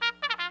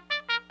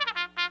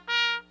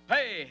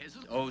Hey, is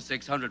this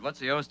 0600? What's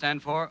the O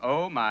stand for?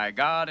 Oh, my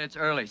God, it's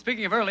early.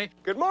 Speaking of early...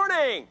 Good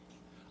morning!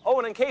 Oh,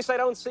 and in case I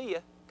don't see you,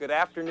 good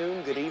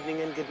afternoon, good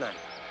evening, and good night.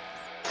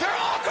 They're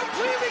all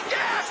completely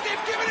gassed! They've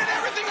given it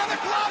everything on the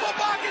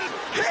Globalbocken!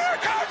 Here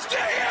comes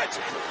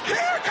Diggins!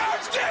 Here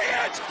comes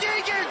Diggins!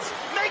 Diggins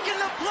making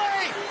the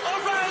play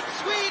around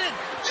Sweden!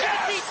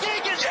 Jesse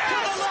Diggins to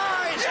the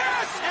line!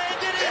 Yes!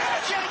 And it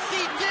is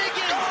Jesse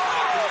Diggins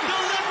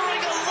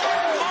delivering a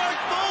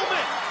landmark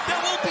moment that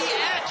will be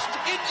etched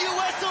in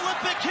U.S.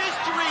 Olympic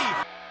history!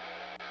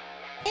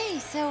 Hey,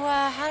 so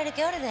how did it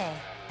go today?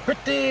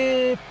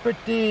 Pretty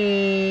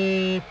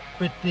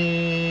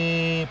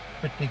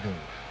good.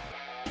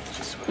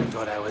 Just when I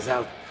thought I was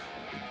out,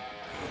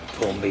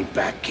 pull me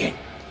back in.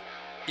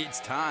 It's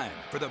time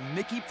for the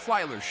Mickey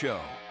Plyler Show,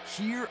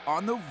 here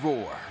on The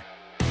Roar.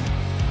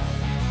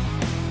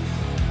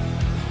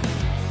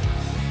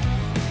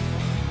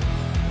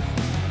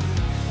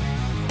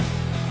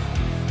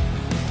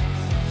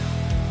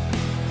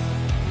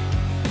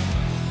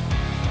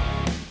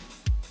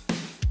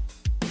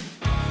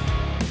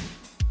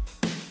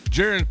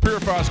 Jaron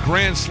Purifoss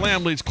grand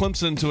slam leads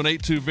Clemson to an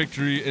 8-2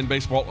 victory in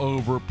baseball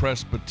over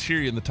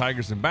Presbyterian. The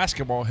Tigers in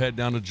basketball head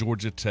down to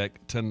Georgia Tech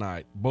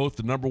tonight. Both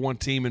the number one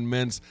team in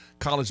men's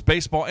college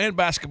baseball and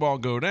basketball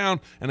go down,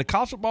 and the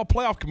College Football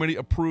Playoff Committee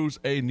approves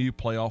a new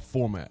playoff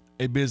format.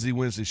 A busy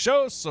Wednesday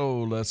show,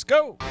 so let's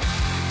go.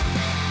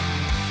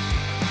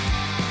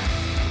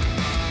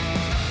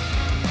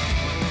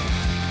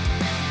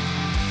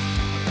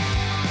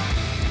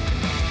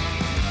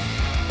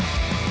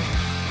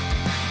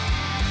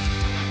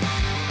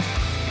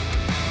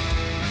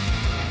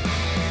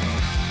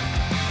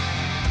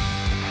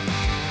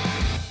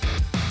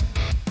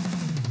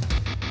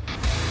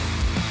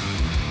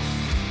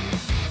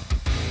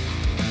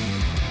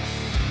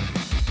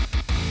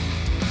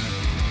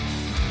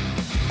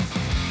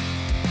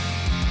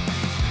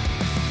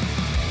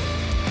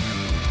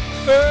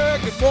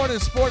 Good morning,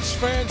 sports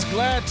fans.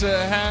 Glad to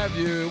have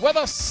you with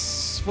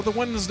us for the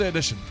Wednesday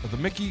edition of the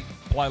Mickey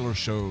Plyler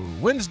Show.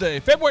 Wednesday,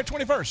 February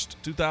 21st,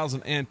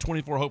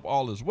 2024. Hope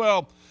all is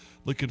well.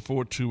 Looking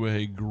forward to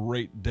a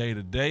great day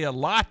today. A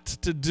lot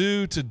to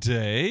do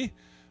today.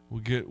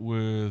 We'll get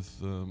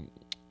with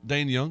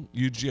Dane Young,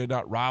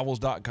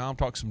 UGA.rivals.com.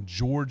 Talk some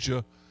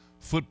Georgia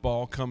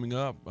football coming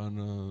up.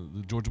 And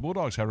the Georgia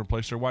Bulldogs have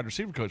replaced their wide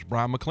receiver coach,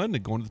 Brian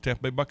McClendon, going to the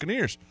Tampa Bay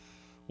Buccaneers.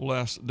 We'll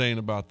ask Dane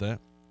about that.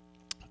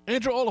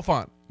 Andrew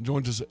Oliphant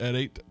joins us at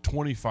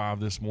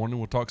 8:25 this morning.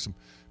 We'll talk some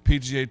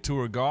PGA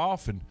Tour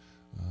golf and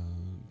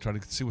try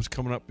to see what's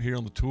coming up here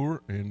on the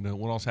tour and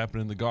what else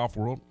happened in the golf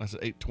world. That's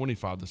at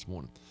 8:25 this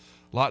morning.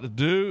 A lot to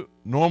do.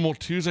 Normal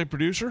Tuesday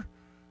producer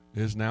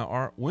is now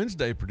our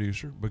Wednesday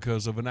producer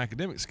because of an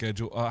academic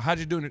schedule. How'd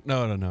you do?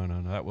 No.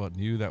 That wasn't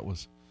you. That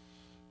was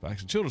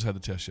Baxter Childers had the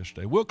test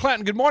yesterday. Will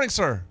Clanton, good morning,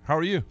 sir. How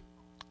are you?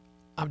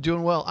 I'm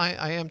doing well.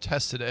 I am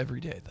tested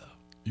every day, though.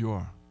 You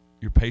are.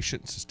 Your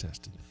patience is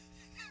tested.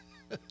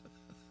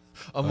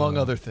 Among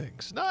other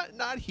things.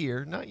 Not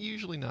here. Not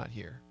usually not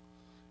here.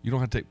 You don't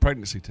have to take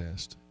pregnancy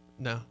test.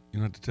 No. You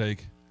don't have to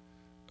take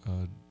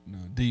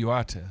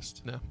DUI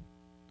test. No.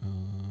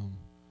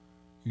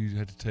 You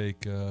have to take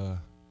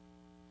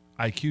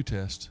IQ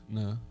test.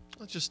 No.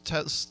 Just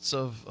tests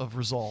of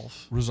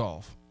resolve.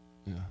 Resolve.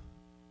 Yeah.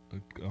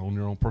 On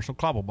your own personal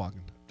Klobbelbocken.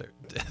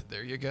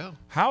 There you go.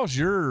 How's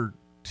your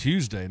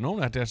Tuesday?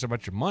 Normally I have to ask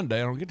about your Monday.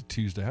 I don't get to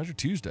Tuesday. How's your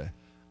Tuesday?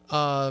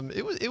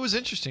 It was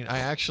interesting. I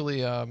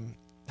actually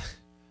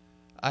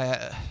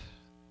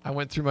I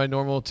went through my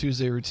normal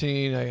Tuesday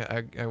routine.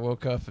 I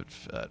woke up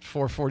at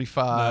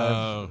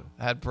 4:45.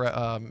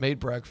 No. Made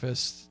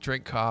breakfast,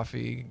 drank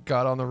coffee,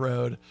 got on the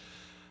road.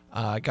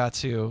 Got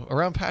to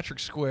around Patrick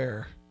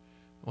Square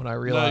when I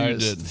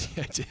realized. No, you didn't.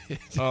 I did.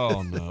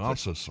 Oh no, I'm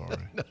so sorry.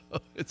 No,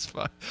 it's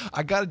fine.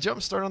 I got a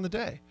jump start on the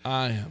day.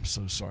 I am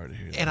so sorry to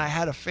hear that. And I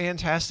had a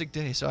fantastic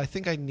day, so I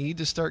think I need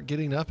to start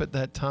getting up at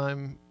that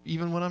time,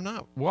 even when I'm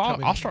not. Well,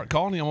 I'll start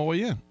calling you on my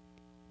way in.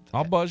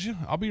 I'll buzz you.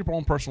 I'll be your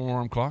own personal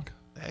alarm clock.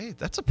 Hey,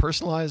 that's a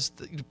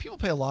personalized. People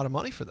pay a lot of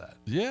money for that.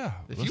 Yeah.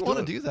 If you want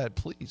to do that,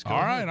 please.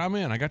 All right, I'm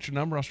in. I got your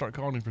number. I'll start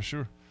calling you for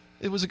sure.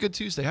 It was a good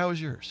Tuesday. How was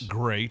yours?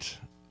 Great.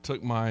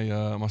 Took my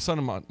my son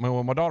and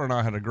my daughter and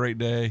I had a great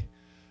day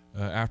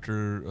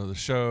after the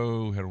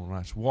show. Had a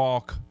nice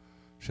walk.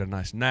 She had a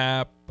nice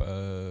nap.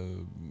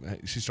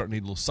 She's starting to eat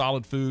a little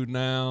solid food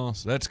now,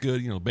 so that's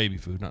good. You know, baby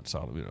food, not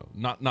solid. You know,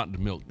 not the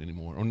milk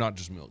anymore, or not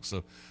just milk.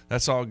 So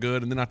that's all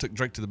good. And then I took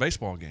Drake to the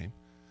baseball game.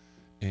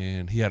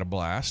 And he had a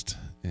blast.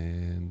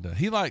 And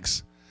he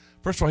likes,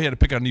 first of all, he had to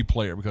pick out a new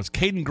player because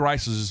Caden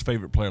Grice was his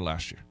favorite player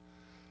last year.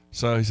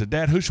 So he said,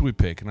 Dad, who should we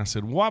pick? And I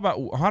said, why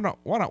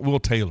not Will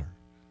Taylor?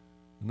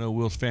 I know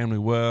Will's family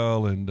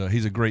well, and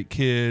he's a great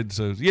kid.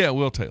 So, yeah,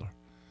 Will Taylor.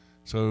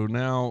 So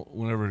now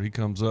whenever he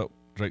comes up,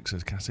 Drake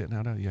says, can I say it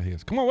now, Dad? Yeah, he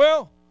is. Come on,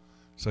 Will.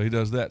 So he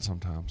does that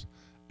sometimes.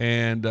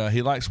 And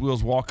he likes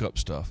Will's walk-up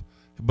stuff.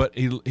 But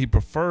he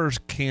prefers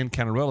Ken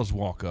Cantarella's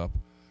walk-up.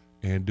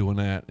 And doing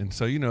that. And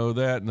so, you know,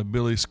 that and the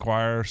Billy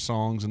Squire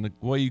songs and the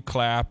way you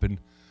clap and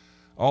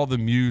all the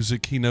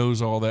music, he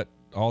knows all that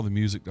all the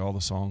music, all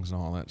the songs, and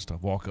all that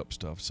stuff, walk-up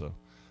stuff. So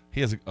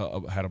he has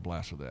had a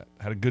blast with that.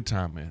 Had a good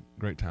time, man.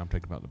 Great time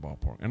taking him out to the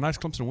ballpark. And nice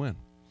Clemson win.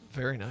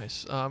 Very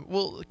nice.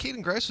 Well,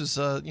 Caden Grice was,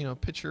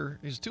 pitcher.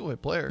 He's a two-way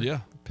player. Yeah.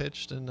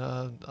 Pitched and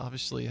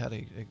obviously had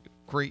a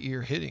great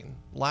year hitting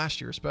last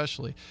year,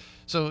 especially.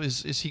 So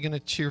is he going to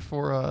cheer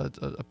for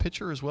a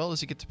pitcher as well?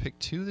 Does he get to pick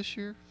two this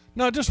year?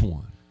 No, just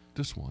one.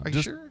 Just one. Are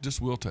you sure?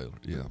 Just Will Taylor.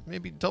 Yeah.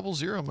 Maybe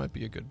 00 might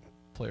be a good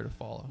player to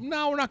follow.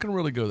 No, we're not going to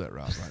really go that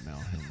route right now.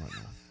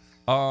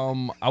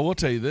 I will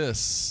tell you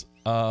this.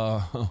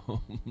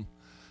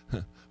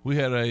 We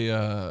had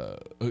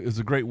it was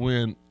a great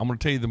win. I'm going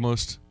to tell you the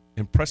most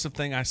impressive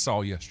thing I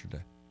saw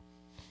yesterday.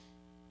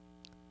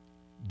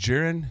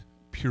 Jaron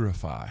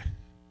Purify.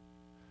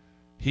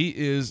 He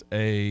is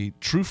a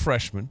true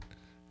freshman.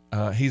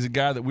 He's a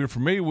guy that we were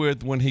familiar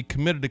with when he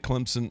committed to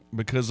Clemson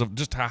because of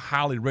just how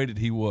highly rated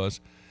he was.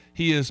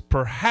 He is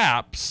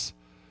perhaps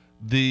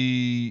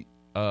the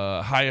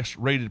highest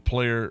rated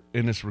player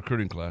in this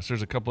recruiting class.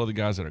 There's a couple other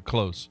guys that are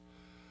close.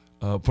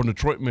 From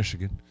Detroit,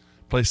 Michigan,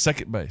 plays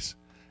second base.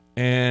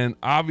 And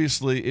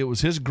obviously it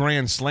was his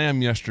grand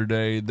slam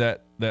yesterday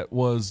that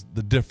was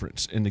the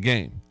difference in the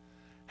game.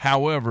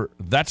 However,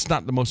 that's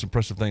not the most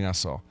impressive thing I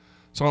saw.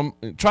 So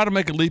I'm trying to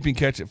make a leaping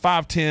catch at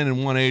 5'10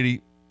 and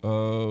 180.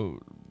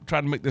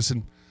 Tried to make this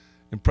an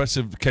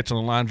impressive catch on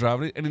the line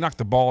drive. And he knocked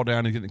the ball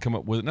down and didn't come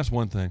up with it. And that's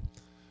one thing.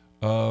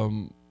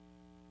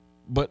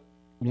 But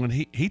when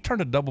he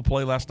turned a double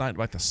play last night,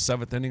 like the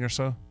 7th inning or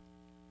so,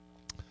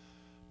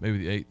 maybe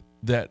the 8th,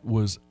 that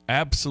was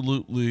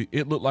absolutely –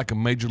 it looked like a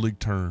major league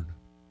turn.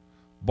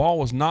 Ball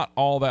was not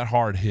all that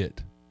hard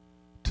hit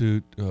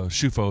to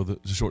Shufo,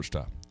 the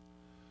shortstop.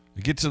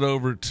 He gets it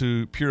over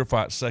to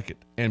Purify at second,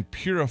 and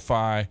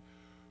Purify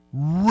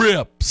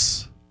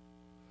rips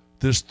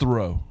this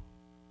throw.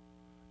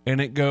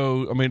 And it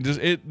goes – I mean,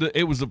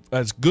 it was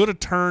as good a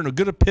turn, as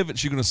good a pivot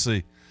as you're going to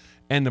see.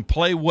 And the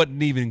play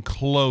wasn't even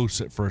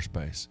close at first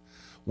base.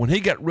 When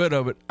he got rid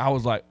of it, I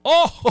was like,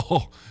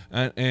 oh!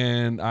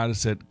 And I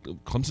just said,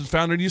 Clemson's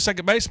found their new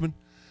second baseman.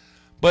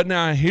 But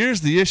now here's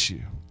the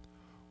issue.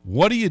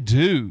 What do you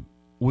do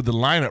with the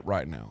lineup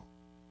right now?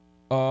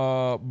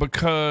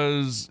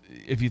 Because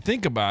if you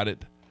think about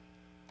it,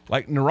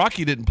 like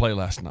Naraki didn't play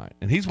last night,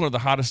 and he's one of the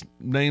hottest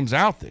names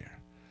out there.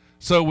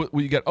 So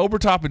you got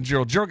Obertop and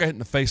Gerald. Gerald got hit in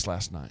the face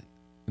last night.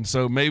 And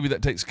so maybe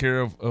that takes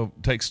care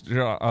takes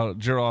Gerald out of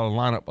the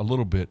lineup a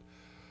little bit.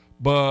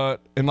 And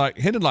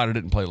Hindenleiter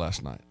didn't play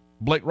last night.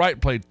 Blake Wright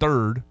played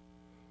third,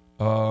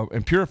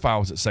 and Purify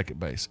was at second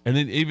base. And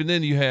then even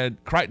then you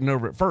had Crichton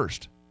over at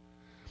first.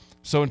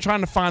 So in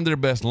trying to find their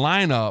best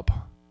lineup,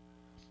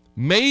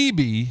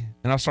 maybe,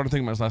 and I started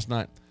thinking about this last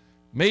night,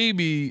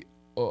 maybe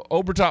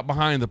Obertop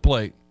behind the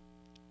plate,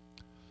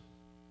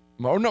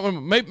 or no,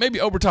 maybe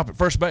Obertop at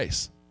first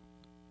base,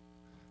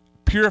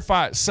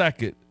 Purify at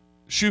second,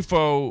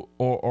 Shufo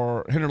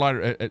or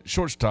Hindenleiter at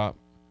shortstop.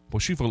 Well,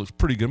 Shufo looks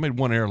pretty good. Made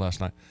one error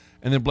last night.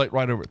 And then Blake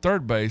Wright over at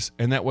third base,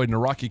 and that way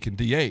Naraki can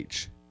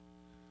DH,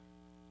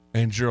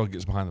 and Gerald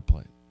gets behind the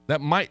plate.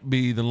 That might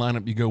be the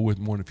lineup you go with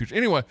more in the future.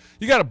 Anyway,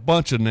 you got a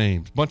bunch of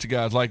names, bunch of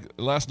guys. Like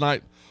last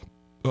night,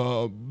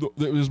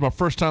 it was my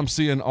first time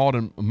seeing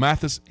Alden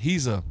Mathis.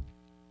 He's a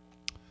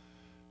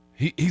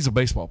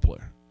baseball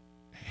player.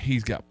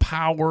 He's got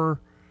power.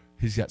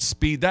 He's got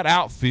speed. That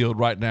outfield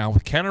right now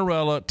with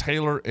Canarella,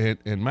 Taylor,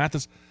 and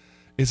Mathis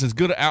is as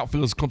good an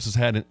outfield as Clemson's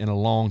had in a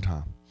long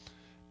time.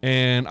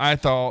 And I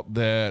thought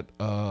that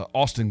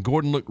Austin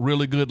Gordon looked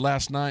really good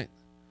last night.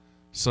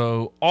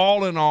 So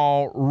all in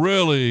all,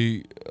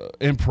 really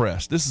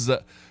impressed. This is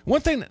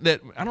one thing that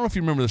I don't know if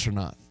you remember this or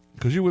not,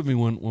 because you're with me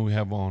when we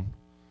have on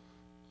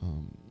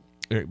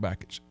Eric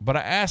Bakich. But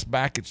I asked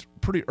Bakich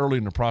pretty early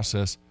in the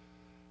process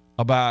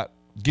about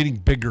getting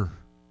bigger.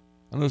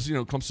 I know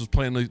Clemson's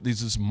playing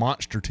these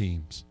monster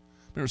teams.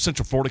 Remember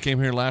Central Florida came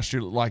here last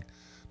year, looked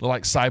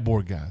like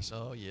cyborg guys.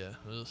 Oh yeah.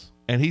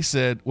 And he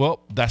said, well,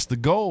 that's the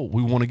goal.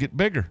 We want to get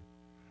bigger.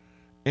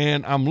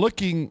 And I'm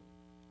looking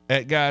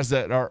at guys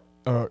that are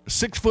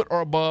 6 foot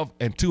or above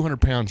and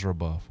 200 pounds or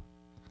above.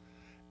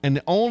 And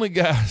the only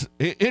guys,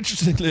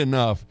 interestingly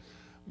enough,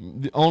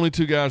 the only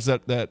two guys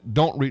that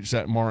don't reach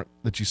that mark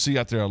that you see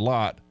out there a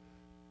lot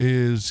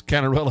is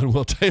Canarella and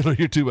Will Taylor,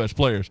 your two best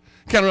players.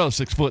 Canarella's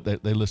 6 foot.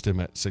 They list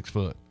him at 6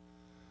 foot.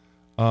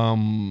 But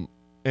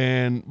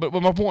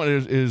my point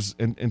is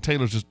and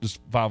Taylor's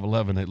just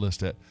 5'11", they list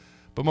that.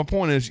 But my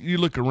point is, you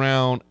look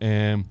around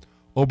and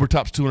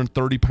Obertop's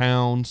 230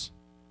 pounds.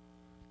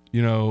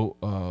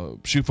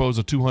 Shufo's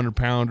a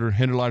 200-pounder.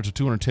 Hinderleiter's a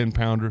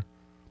 210-pounder.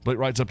 Blake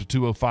Wright's up to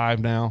 205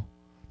 now.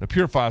 Now,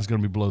 Purify's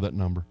going to be below that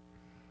number.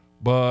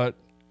 But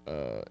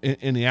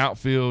in the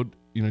outfield,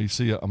 you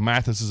see a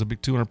Mathis is a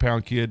big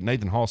 200-pound kid.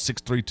 Nathan Hall,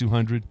 6'3",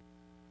 200.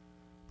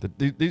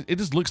 It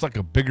just looks like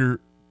a bigger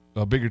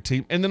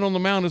team. And then on the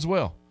mound as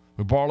well.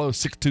 With Barlow,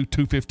 6'2",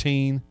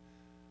 215.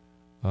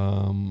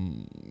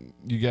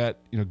 You got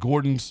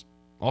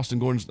Austin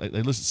Gordon's. They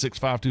listed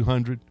 6'5",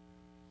 200.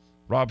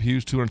 Rob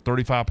Hughes,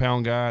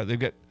 235-pound guy. They've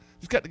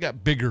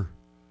got bigger,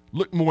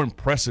 look more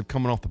impressive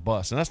coming off the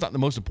bus, and that's not the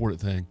most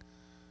important thing.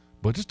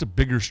 but just a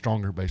bigger,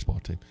 stronger baseball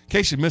team. In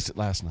case you missed it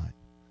last night,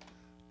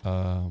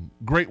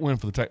 great win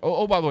for the Tech.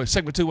 Oh, by the way,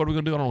 segment 2, what are we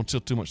going to do? I don't want to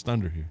steal too much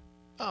thunder here.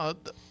 I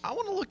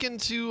want to look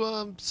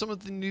into some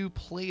of the new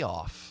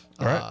playoff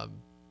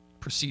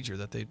procedure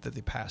that they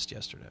passed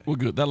yesterday. Well,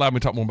 good. That allowed me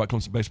to talk more about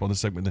Clemson baseball in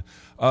this segment. Then,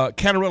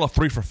 Canarella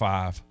 3 for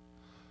 5,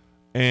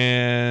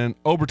 and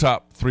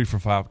Obertop 3 for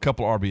 5. A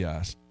couple of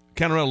RBIs.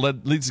 Canarella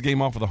leads the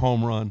game off with a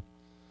home run.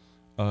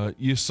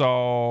 You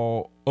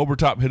saw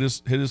Obertop hit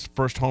his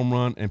first home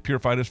run and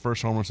purified his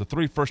first home run. So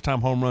 3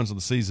 first-time home runs of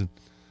the season.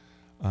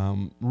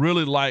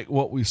 Really like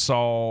what we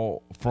saw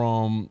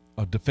from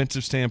a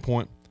defensive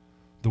standpoint.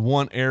 The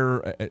one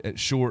error at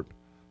short.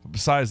 But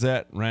besides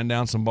that, ran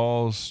down some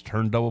balls,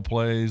 turned double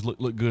plays,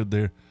 looked good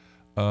there.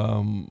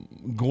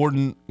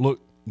 Gordon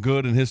looked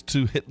good in his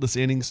 2 hitless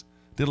innings.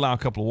 Did allow a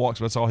couple of walks,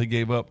 but that's all he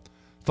gave up.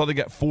 Thought they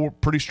got 4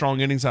 pretty strong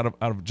innings out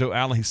of Joe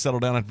Allen. He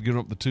settled down after giving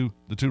up the two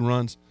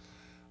runs.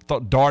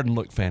 Thought Darden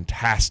looked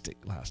fantastic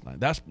last night.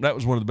 That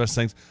was one of the best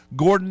things.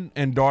 Gordon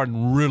and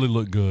Darden really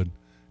looked good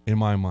in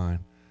my mind.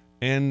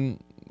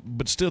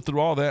 But still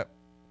through all that,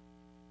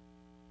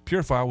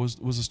 Purify was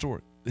a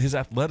story. His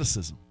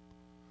athleticism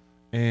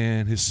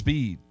and his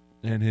speed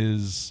and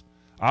his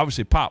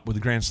obviously pop with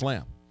the grand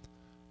slam.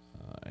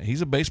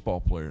 He's a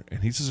baseball player,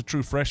 and he's just a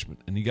true freshman.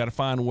 And you got to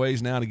find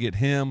ways now to get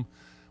him.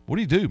 What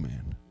do you do,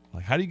 man?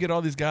 Like, how do you get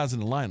all these guys in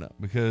the lineup?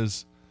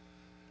 Because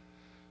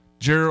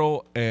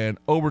Gerald and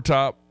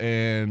Obertop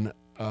and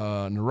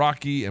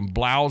Naraki and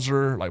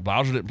Blauser, like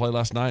Blauser didn't play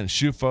last night, and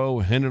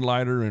Schufo,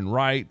 Hinderleiter, and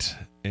Wright,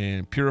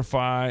 and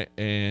Purify,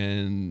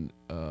 and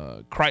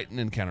Crichton,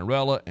 and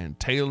Canarella, and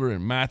Taylor,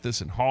 and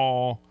Mathis, and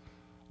Hall.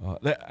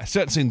 I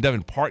still haven't seen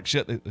Devin Parks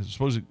yet. They're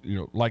supposed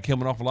to, like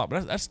him an awful lot,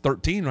 but that's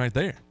 13 right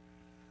there,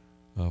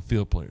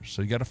 field players.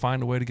 So you got to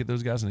find a way to get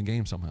those guys in the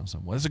game somehow,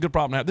 some way. That's a good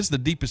problem to have. This is the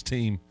deepest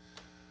team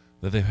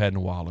that they've had in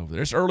a while over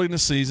there. It's early in the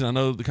season. I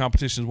know the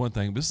competition is one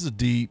thing, but this is a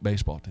deep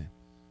baseball team.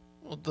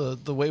 Well,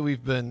 the way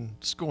we've been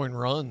scoring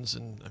runs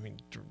and, I mean,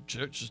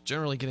 just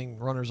generally getting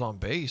runners on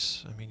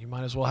base, I mean, you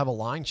might as well have a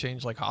line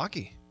change like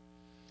hockey.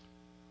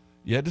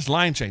 Yeah, just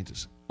line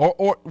changes.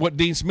 Or what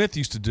Dean Smith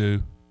used to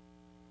do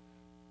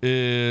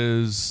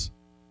is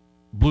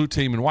blue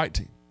team and white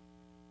team.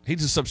 He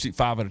just substitute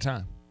 5 at a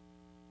time.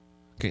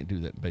 Can't do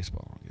that in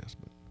baseball, I guess,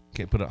 but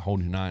can't put a whole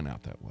new 9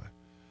 out that way.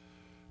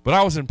 But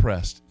I was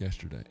impressed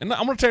yesterday. And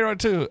I'm going to tell you right,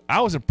 too,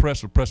 I was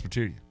impressed with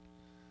Presbyterian.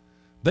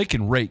 They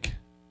can rake.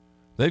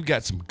 They've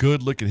got some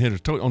good-looking hitters.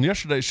 On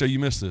yesterday's show, you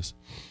missed this.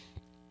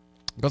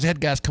 Because they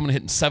had guys coming in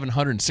hitting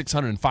 700 and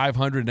 600 and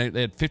 500, and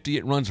they had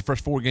 58 runs the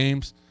first 4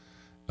 games.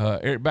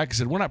 Eric Backer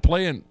said, we're not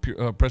playing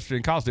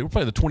Presbyterian College today. We're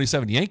playing the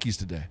 27 Yankees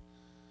today.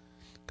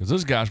 Because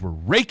those guys were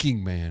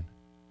raking, man.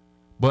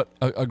 But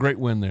a great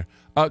win there.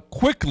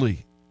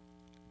 Quickly,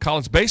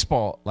 college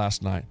baseball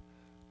last night.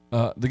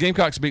 The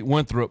Gamecocks beat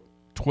Winthrop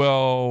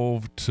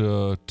 12-2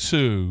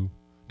 to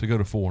go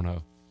to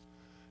 4-0.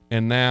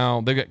 And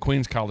now they've got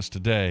Queens College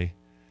today.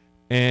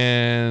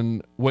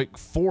 And Wake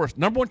Forest,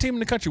 number 1 team in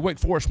the country, Wake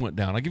Forest went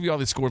down. I'll give you all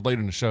these scores later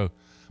in the show.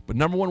 But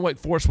number 1 Wake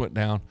Forest went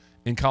down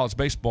in college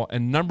baseball.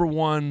 And number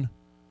 1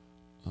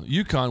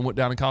 UConn went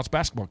down in college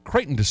basketball.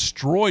 Creighton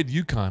destroyed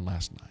UConn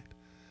last night.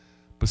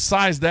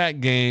 Besides that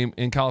game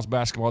in college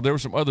basketball, there were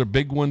some other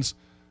big ones.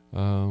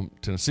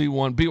 Tennessee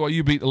won.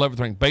 BYU beat 11th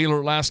ranked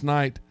Baylor last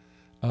night.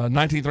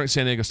 19th ranked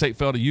San Diego State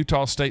fell to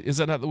Utah State. Is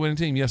that not the winning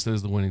team? Yes, that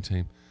is the winning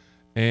team.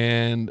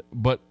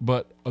 But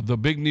the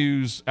big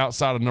news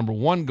outside of number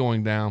 1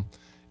 going down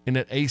in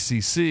that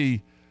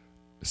ACC,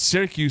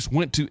 Syracuse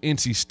went to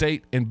NC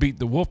State and beat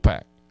the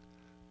Wolfpack.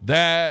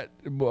 That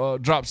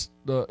drops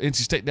NC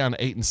State down to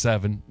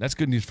 8-7. That's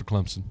good news for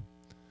Clemson.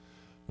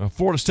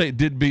 Florida State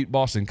did beat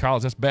Boston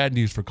College. That's bad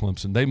news for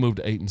Clemson. They moved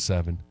to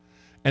 8-7.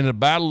 And the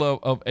battle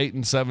of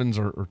 8-7s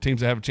or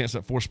teams that have a chance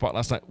at that 4th spot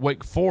last night,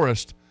 Wake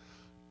Forest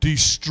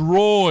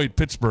destroyed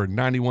Pittsburgh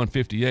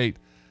 91-58.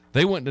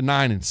 They went to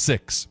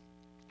 9-6.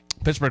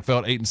 Pittsburgh fell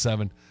at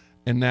 8-7,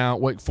 and now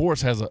Wake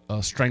Forest has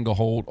a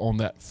stranglehold on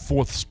that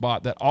 4th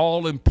spot, that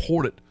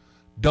all-important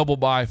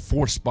double-bye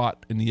 4th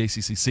spot in the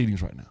ACC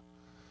seedings right now.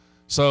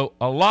 So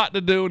a lot to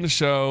do in the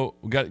show.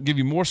 We've got to give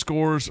you more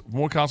scores,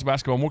 more college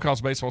basketball, more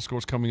college baseball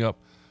scores coming up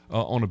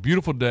on a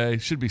beautiful day.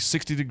 Should be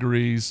 60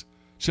 degrees.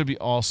 Should be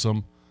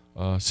awesome.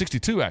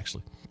 62,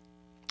 actually.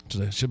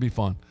 Today should be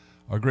fun.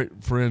 Our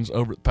great friends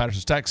over at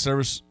Patterson's Tax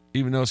Service,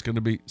 even though it's going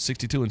to be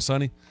 62 and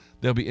sunny,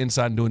 they'll be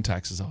inside and doing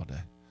taxes all day.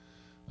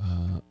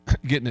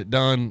 Getting it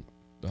done,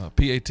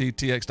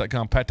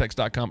 PATTX.com,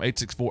 PatTax.com,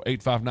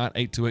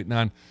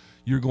 864-859-8289.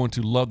 You're going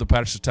to love the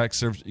Patterson's Tax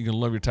Service. You're going to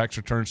love your tax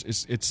returns.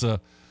 It's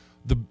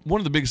one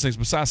of the biggest things,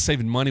 besides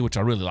saving money, which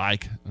I really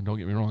like, and don't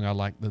get me wrong, I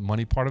like the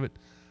money part of it.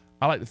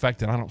 I like the fact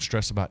that I don't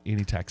stress about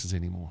any taxes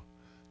anymore.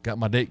 Got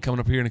my date coming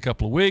up here in a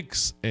couple of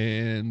weeks,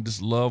 and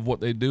just love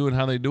what they do and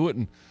how they do it,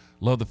 and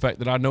love the fact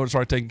that I know it's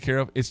already taken care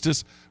of. It's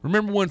just,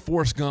 remember when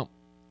Forrest Gump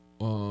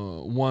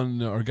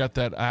won or got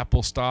that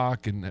Apple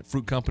stock and that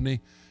fruit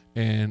company,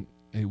 and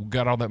he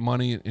got all that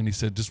money, and he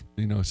said, just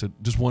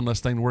one less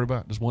thing to worry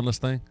about, just one less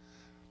thing.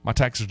 My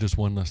taxes are just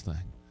one less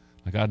thing.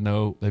 Like, I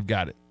know they've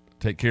got it.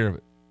 take care of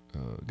it.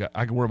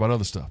 I can worry about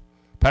other stuff.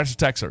 Patterson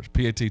Tax Service,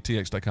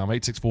 PATTX.com,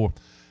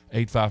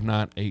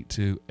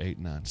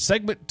 864-859-8289.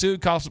 Segment 2,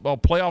 college football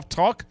playoff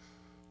talk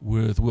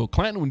with Will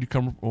Clanton when you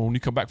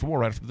come back for more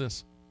right after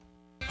this.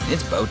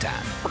 It's bow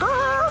time.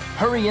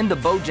 Hurry into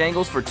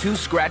Bojangles for 2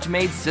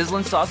 scratch-made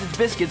sizzling sausage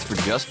biscuits for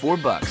just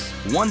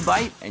 $4. One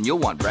bite, and you'll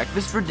want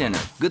breakfast for dinner.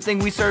 Good thing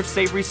we serve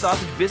savory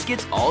sausage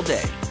biscuits all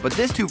day. But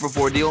this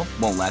 2-for-4 deal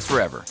won't last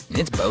forever.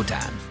 It's bow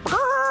time.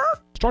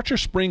 Start your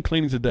spring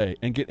cleaning today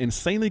and get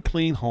insanely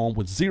clean home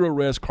with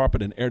zero-res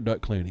carpet and air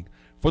duct cleaning.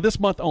 For this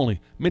month only,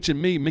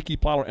 mention me, Mickey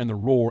Plyler, and The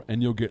Roar,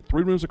 and you'll get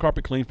 3 rooms of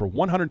carpet clean for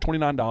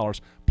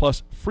 $129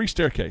 plus free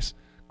staircase.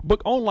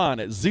 Book online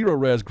at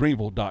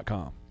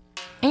zeroresgreenville.com.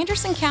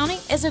 Anderson County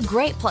is a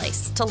great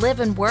place to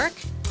live and work,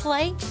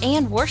 play,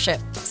 and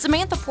worship.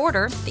 Samantha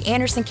Porter, the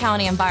Anderson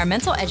County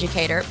environmental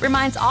educator,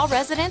 reminds all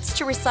residents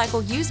to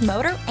recycle used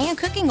motor and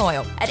cooking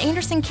oil at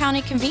Anderson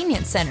County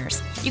Convenience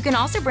Centers. You can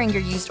also bring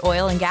your used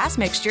oil and gas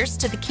mixtures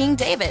to the King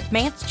David,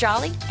 Mance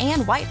Jolly,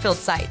 and Whitefield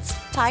sites.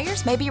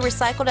 Tires may be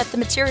recycled at the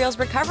Materials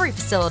Recovery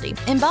Facility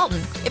in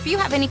Belton. If you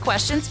have any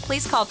questions,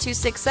 please call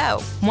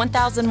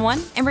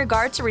 260-1001 in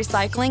regard to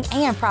recycling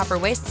and proper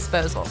waste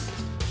disposal.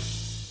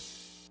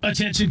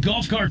 Attention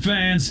golf cart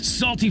fans,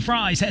 Salty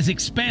Fries has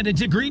expanded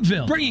to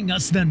Greenville, bringing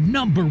us the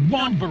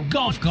 #1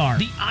 golf cart,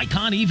 the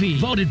Icon EV,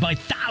 voted by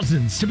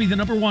thousands to be the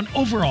 #1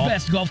 overall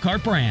best golf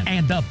cart brand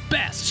and the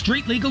best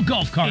street legal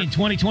golf cart in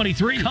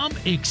 2023. Come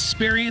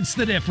experience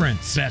the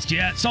difference. Best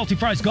yet, Salty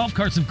Fries golf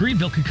carts of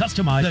Greenville can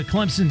customize the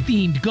Clemson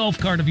themed golf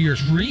cart of your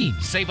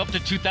dreams. Save up to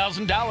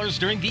 $2,000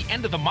 during the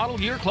end of the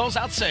model year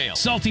closeout sale.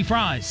 Salty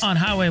Fries on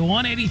Highway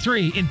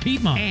 183 in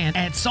Piedmont and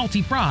at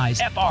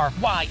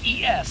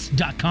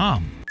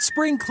saltyfriesfryes.com.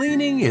 Spring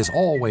cleaning is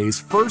always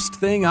first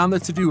thing on the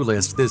to-do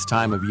list this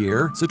time of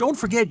year, so don't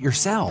forget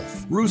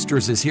yourself.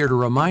 Roosters is here to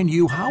remind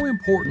you how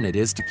important it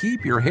is to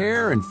keep your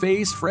hair and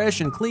face fresh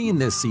and clean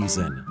this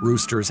season.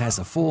 Roosters has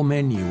a full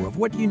menu of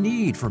what you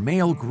need for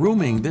male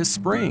grooming this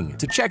spring.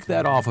 To check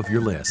that off of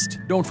your list,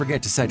 don't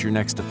forget to set your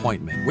next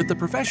appointment with the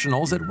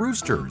professionals at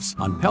Roosters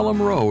on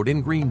Pelham Road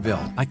in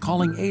Greenville by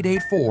calling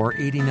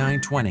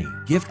 884-8920.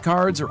 Gift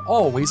cards are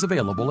always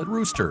available at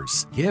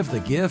Roosters. Give the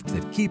gift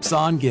that keeps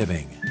on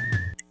giving.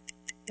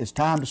 It's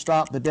time to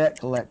stop the debt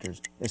collectors.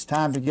 It's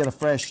time to get a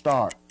fresh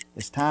start.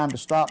 It's time to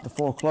stop the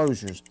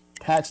foreclosures.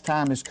 Tax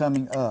time is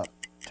coming up.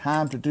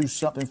 Time to do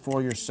something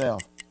for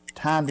yourself.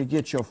 Time to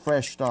get your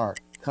fresh start.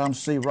 Come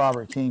see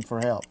Robert King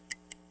for help.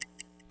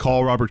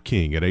 Call Robert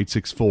King at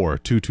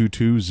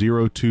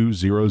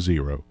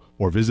 864-222-0200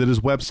 or visit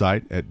his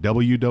website at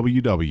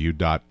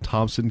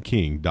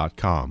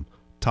www.thompsonking.com.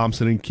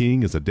 Thompson &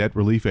 King is a debt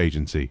relief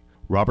agency.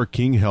 Robert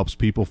King helps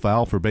people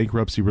file for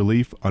bankruptcy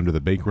relief under the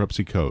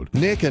Bankruptcy Code.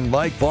 Nick and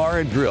Mike Bar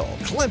and Grill,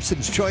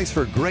 Clemson's choice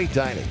for great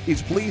dining,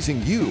 is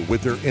pleasing you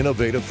with their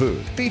innovative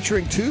food.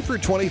 Featuring 2 for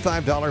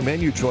 $25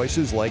 menu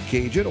choices like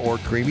Cajun or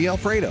Creamy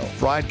Alfredo,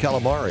 fried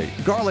calamari,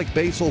 garlic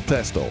basil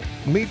pesto,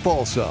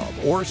 meatball sub,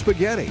 or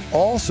spaghetti,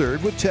 all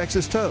served with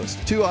Texas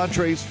toast. 2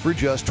 entrees for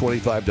just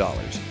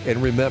 $25.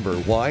 And remember,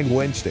 Wine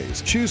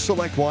Wednesdays. Choose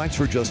select wines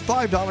for just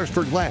 $5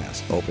 per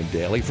glass. Open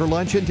daily for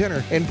lunch and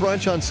dinner and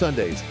brunch on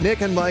Sundays.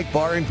 Nick and Mike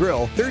Bar and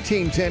Grill,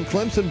 1310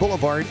 Clemson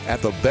Boulevard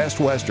at the Best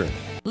Western.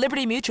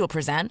 Liberty Mutual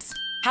presents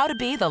How to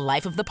Be the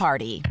Life of the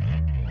Party.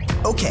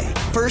 Okay,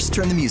 first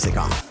turn the music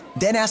off.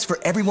 Then ask for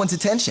everyone's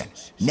attention.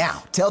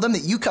 Now, tell them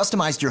that you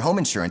customized your home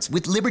insurance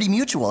with Liberty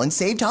Mutual and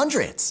saved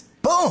hundreds.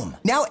 Boom!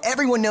 Now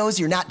everyone knows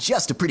you're not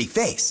just a pretty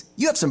face.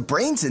 You have some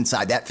brains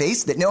inside that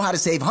face that know how to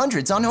save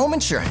hundreds on home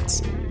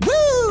insurance.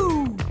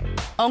 Woo!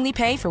 Only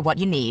pay for what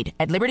you need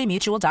at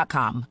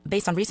LibertyMutual.com.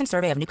 Based on recent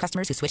survey of new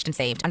customers who switched and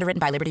saved. Underwritten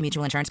by Liberty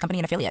Mutual Insurance Company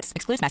and Affiliates.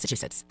 Excludes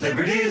Massachusetts.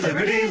 Liberty,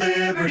 liberty,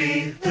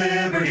 liberty,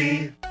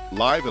 liberty.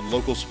 Live and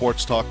local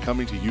sports talk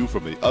coming to you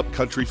from the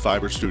Upcountry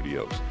Fiber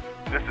Studios.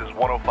 This is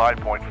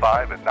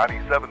 105.5 and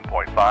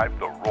 97.5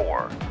 The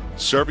Roar.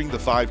 Serving the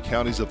 5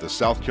 counties of the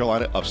South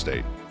Carolina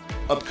upstate.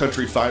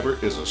 Upcountry Fiber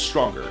is a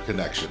stronger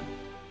connection.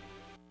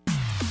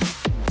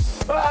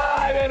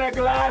 I'm in a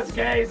glass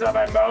case of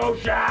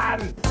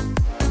emotion.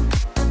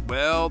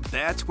 Well,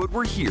 that's what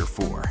we're here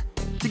for.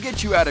 To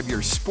get you out of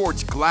your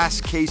sports glass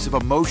case of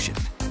emotion.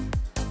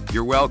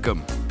 You're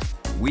welcome.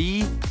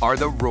 We are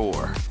The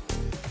Roar.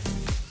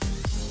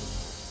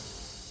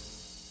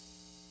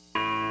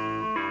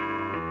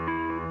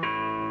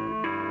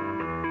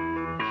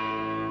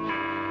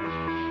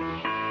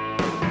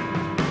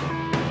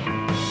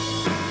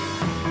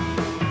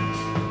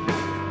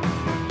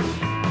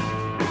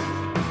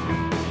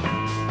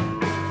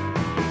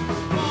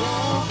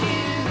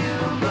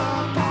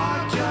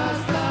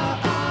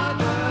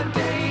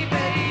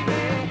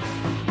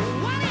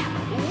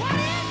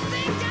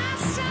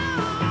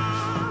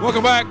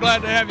 Welcome back.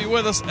 Glad to have you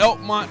with us.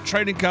 Elkmont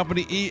Trading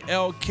Company,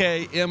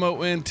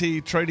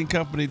 ELKMONT,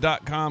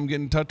 tradingcompany.com. Get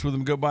in touch with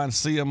them. Go by and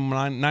see them.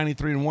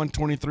 93 and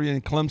 123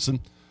 in Clemson,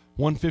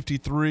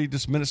 153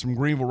 just minutes from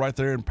Greenville, right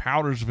there in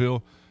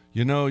Powdersville.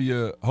 You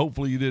know,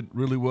 hopefully you did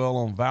really well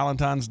on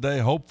Valentine's Day.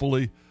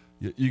 Hopefully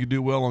You can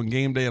do well on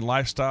game day and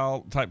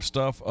lifestyle type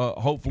stuff.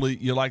 Hopefully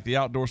you like the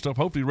outdoor stuff.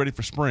 Hopefully you're ready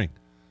for spring.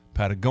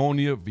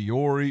 Patagonia,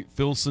 Viore,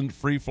 Filson,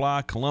 Free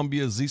Fly,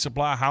 Columbia, Z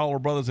Supply, Howler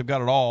Brothers, they've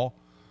got it all.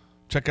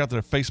 Check out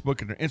their Facebook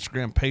and their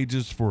Instagram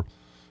pages for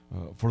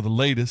the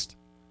latest.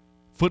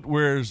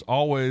 Footwear is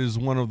always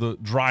one of the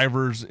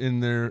drivers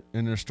in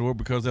their store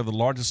because they have the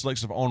largest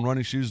selection of on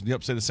running shoes in the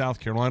upstate of South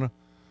Carolina,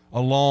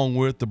 along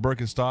with the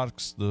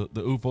Birkenstocks, the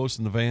UFOs,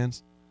 and the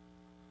Vans.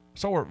 I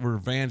saw where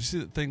Vans, you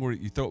see that thing where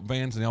you throw up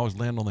Vans and they always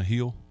land on the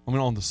heel? I mean,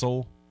 on the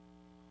sole.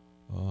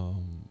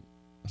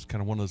 That's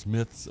kind of one of those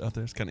myths out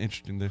there. It's kind of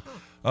interesting there.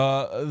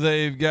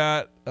 They've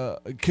got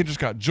Kendra's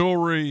got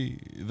jewelry.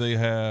 They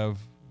have,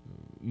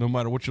 no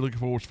matter what you're looking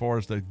for as far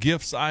as the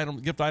gift items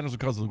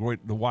because of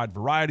the wide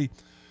variety.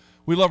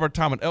 We love our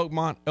time at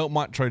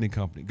Elkmont Trading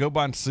Company. Go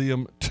by and see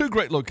them. 2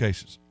 great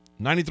locations.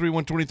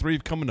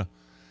 93-123 coming to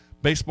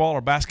baseball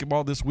or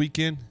basketball this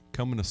weekend.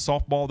 Coming to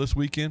softball this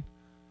weekend.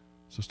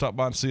 So stop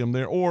by and see them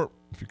there. Or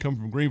if you're coming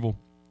from Greenville,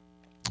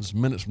 just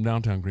minutes from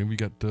downtown Greenville, you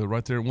got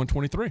right there at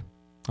 123.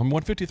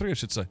 153, I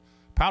should say.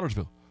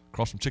 Powdersville,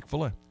 across from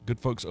Chick-fil-A. Good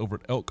folks over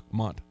at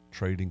Elkmont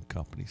Trading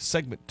Company.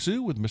 Segment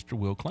 2 with Mr.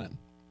 Will Clanton.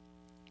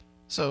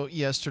 So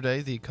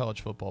yesterday, the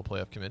College Football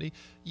Playoff Committee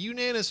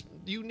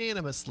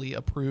unanimously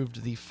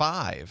approved the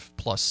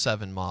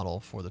 5+7 model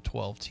for the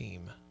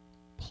 12-team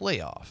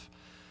playoff.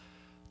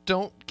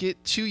 Don't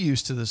get too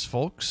used to this,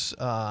 folks.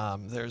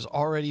 There's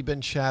already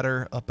been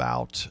chatter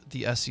about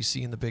the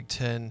SEC and the Big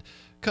Ten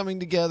coming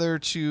together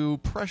to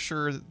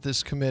pressure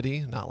this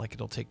committee, not like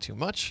it'll take too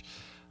much,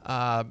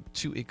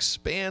 to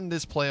expand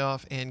this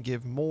playoff and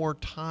give more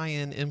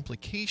tie-in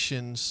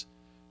implications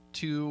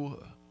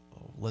to,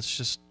 let's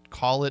just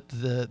call it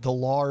the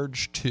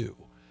large 2.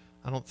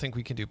 I don't think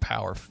we can do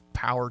power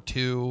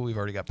 2. We've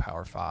already got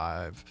power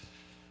 5.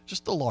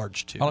 Just the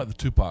large 2. I like the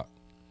 2-pack.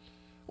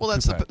 Well,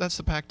 that's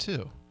the pack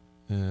 2.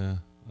 Yeah,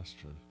 that's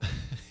true.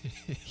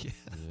 Yeah.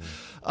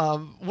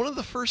 One of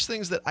the first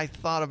things that I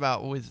thought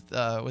about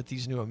with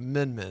these new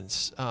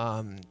amendments,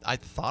 I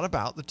thought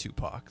about the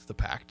 2-pack, the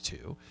pack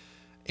 2,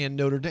 and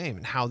Notre Dame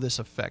and how this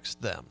affects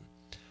them.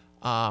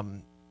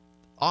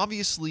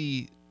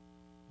 Obviously,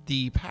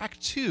 the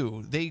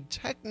Pac-2, they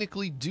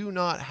technically do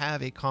not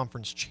have a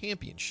conference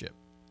championship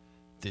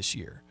this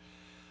year.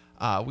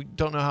 We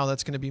don't know how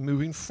that's going to be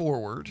moving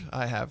forward.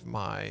 I have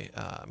my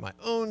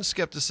own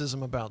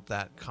skepticism about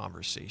that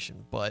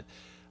conversation. But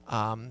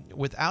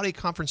without a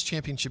conference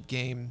championship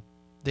game,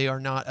 they are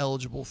not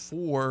eligible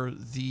for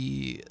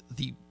the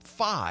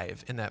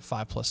 5 in that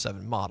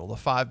 5+7 model. The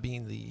 5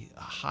 being the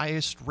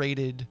highest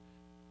rated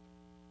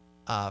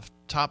the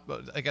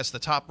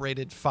top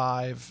rated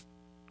 5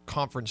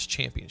 conference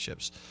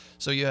championships.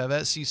 So you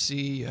have SEC,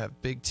 you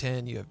have Big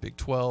 10, you have Big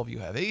 12, you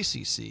have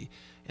ACC,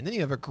 and then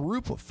you have a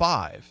group of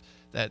 5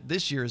 that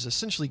this year is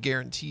essentially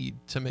guaranteed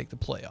to make the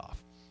playoff.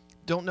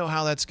 Don't know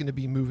how that's going to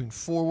be moving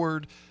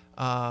forward.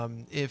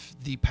 If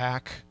the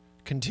Pac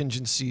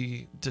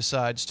contingency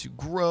decides to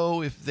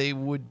grow, if they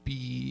would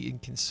be in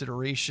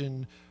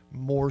consideration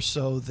more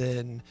so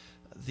than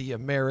the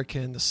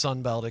American, the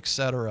Sun Belt,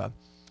 etc.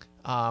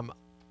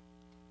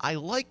 I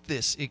like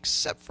this,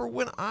 except for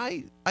when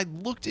I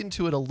looked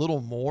into it a little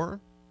more,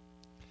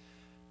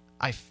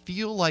 I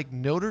feel like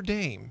Notre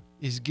Dame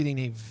is getting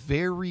a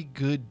very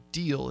good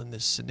deal in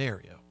this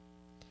scenario.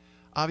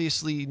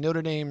 Obviously,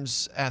 Notre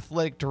Dame's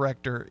athletic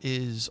director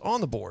is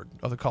on the board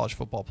of the College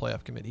Football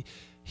Playoff Committee.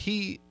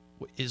 He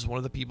is one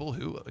of the people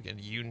who, again,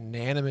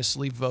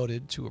 unanimously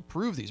voted to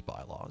approve these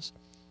bylaws.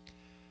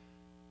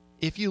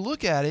 If you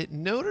look at it,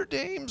 Notre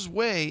Dame's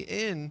way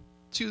in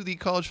to the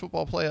College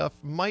Football Playoff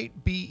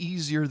might be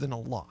easier than a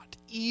lot,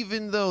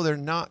 even though they're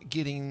not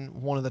getting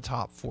one of the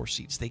top 4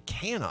 seeds. They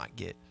cannot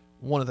get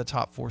one of the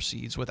top 4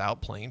 seeds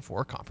without playing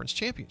for a conference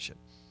championship.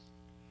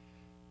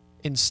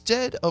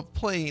 Instead of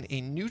playing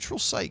a neutral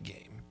site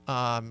game,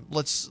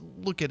 let's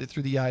look at it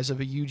through the eyes of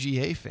a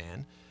UGA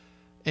fan.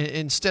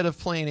 Instead of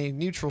playing a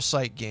neutral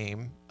site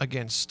game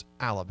against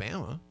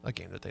Alabama, a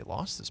game that they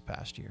lost this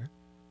past year,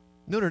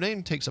 Notre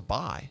Dame takes a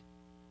bye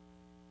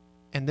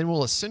and then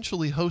will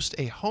essentially host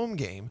a home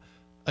game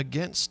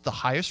against the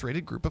highest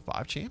rated group of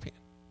 5 champion.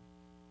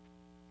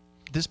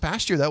 This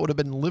past year, that would have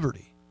been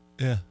Liberty.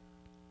 Yeah.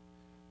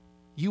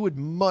 You would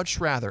much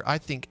rather, I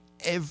think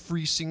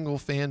every single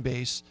fan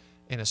base,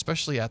 and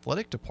especially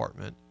athletic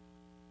department,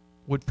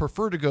 would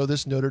prefer to go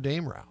this Notre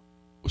Dame route.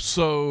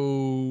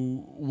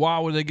 So why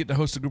would they get to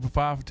host a group of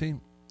 5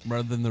 team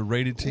rather than the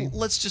rated team?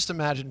 Let's just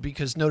imagine,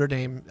 because Notre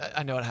Dame,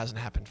 I know it hasn't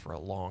happened for a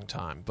long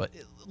time, but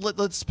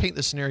let's paint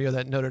the scenario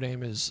that Notre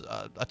Dame is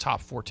a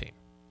top 4 team.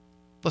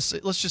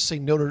 Let's just say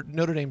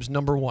Notre Dame's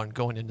number 1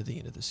 going into the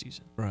end of the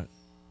season. Right.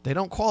 They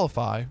don't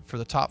qualify for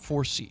the top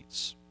 4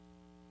 seeds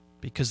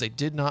because they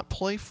did not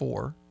play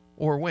for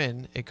or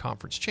win a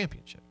conference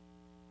championship.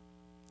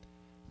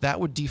 That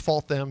would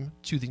default them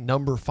to the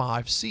number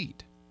 5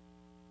 seed.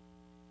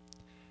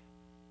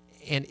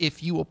 And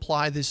if you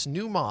apply this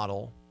new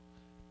model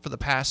for the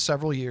past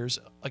several years,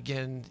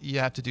 again, you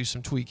have to do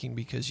some tweaking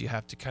because you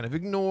have to kind of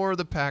ignore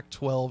the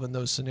Pac-12 in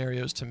those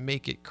scenarios to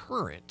make it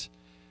current.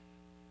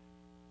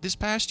 this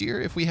past year,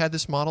 if we had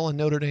this model and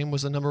Notre Dame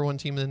was the number 1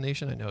 team in the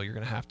nation, I know you're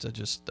going to have to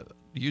just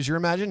use your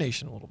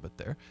imagination a little bit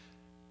there.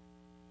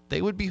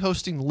 They would be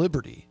hosting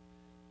Liberty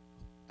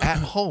at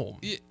home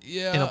in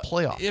a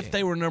playoff if game.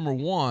 they were number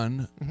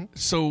 1. Mm-hmm.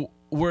 So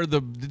where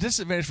the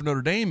disadvantage for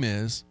Notre Dame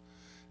is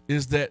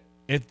that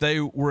if they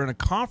were in a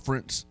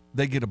conference,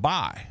 they get a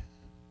bye.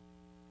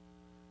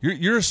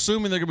 You're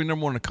assuming they're going to be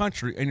number 1 in the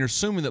country, and you're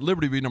assuming that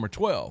Liberty would be number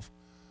 12.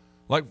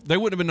 Like, they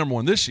wouldn't have been number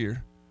 1 this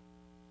year.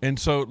 And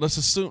so let's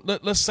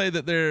say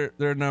that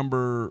they're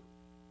number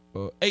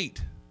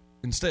 8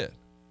 instead.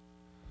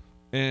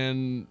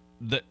 And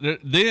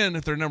then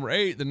if they're number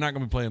 8, they're not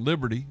going to be playing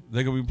Liberty.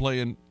 They're going to be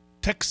playing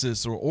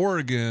Texas or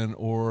Oregon,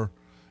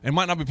 and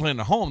might not be playing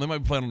at home. They might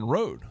be playing on the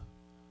road.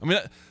 I mean,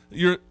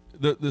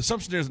 the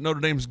assumption is that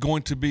Notre Dame is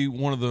going to be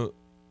one of the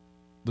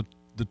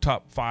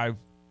top 5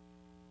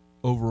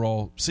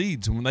 overall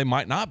seeds, and they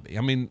might not be.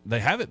 I mean, they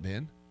haven't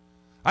been.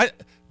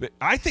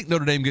 I think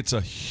Notre Dame gets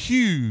a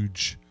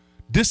huge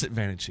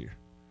disadvantage here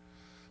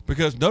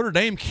because Notre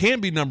Dame can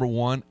be number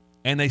 1,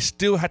 and they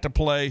still have to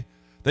play.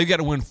 They've got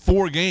to win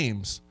 4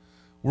 games,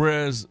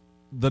 whereas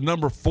the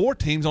number 4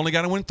 teams only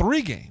got to win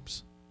 3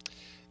 games.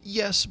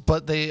 Yes,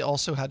 but they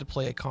also had to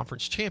play a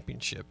conference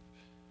championship.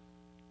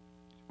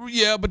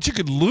 Yeah, but you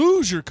could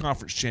lose your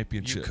conference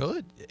championship.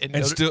 You could,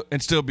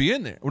 and still be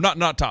in there. Well,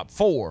 not top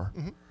 4,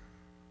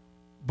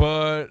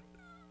 but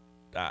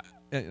not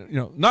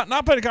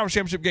playing a conference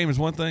championship game is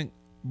one thing,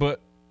 but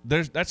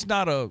that's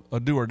not a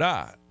do or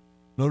die.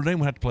 Notre Dame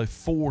would have to play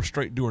 4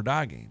 straight do or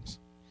die games.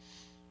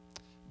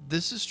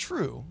 This is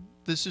true,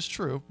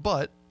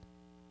 but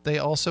they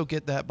also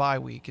get that bye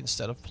week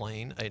instead of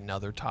playing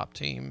another top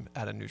team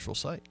at a neutral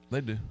site.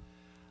 They do.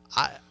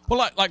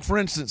 Like for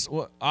instance,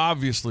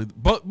 obviously,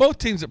 both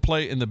teams that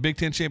play in the Big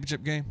Ten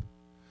championship game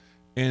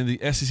and the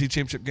SEC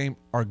championship game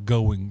are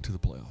going to the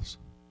playoffs.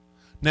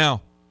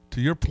 Now, to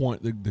your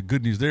point, the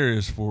good news there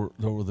is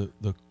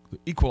the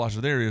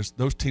equalizer there is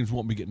those teams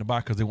won't be getting a bye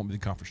because they won't be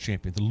the conference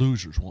champion. The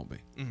losers won't be.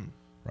 Mm-hmm.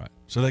 Right.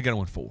 So they got to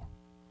win 4.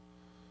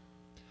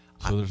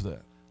 So there's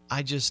that.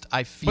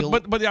 I feel.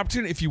 But the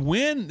opportunity, if you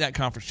win that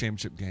conference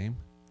championship game,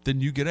 then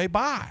you get a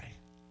bye.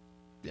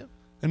 Yeah.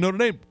 And Notre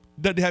Dame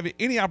doesn't have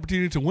any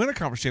opportunity to win a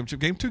conference championship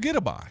game to get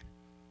a bye.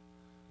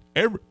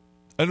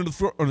 Under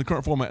the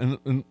current format,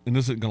 and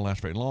this isn't going to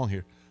last very long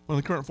here,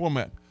 under the current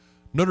format,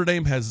 Notre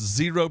Dame has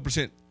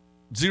 0%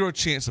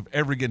 chance of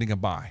ever getting a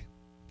bye.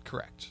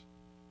 Correct.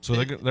 So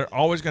they're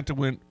always got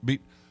to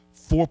beat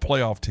 4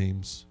 playoff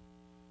teams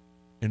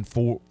in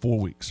 4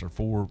 weeks, or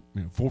 4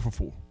 for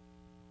 4.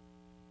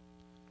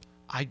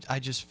 I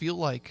just feel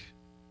like,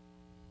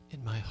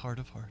 in my heart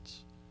of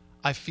hearts,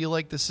 I feel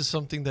like this is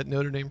something that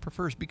Notre Dame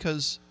prefers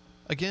because,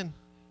 again,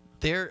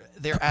 their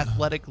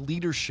athletic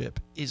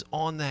leadership is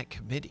on that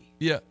committee.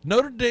 Yeah,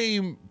 Notre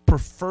Dame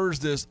prefers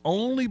this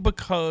only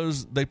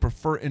because they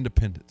prefer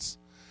independence.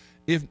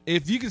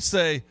 If you could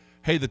say,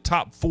 hey, the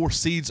top 4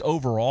 seeds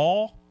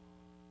overall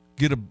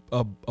get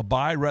a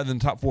bye rather than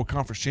top 4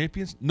 conference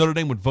champions, Notre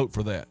Dame would vote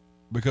for that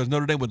because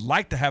Notre Dame would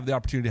like to have the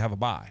opportunity to have a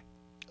bye.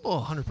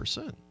 Oh,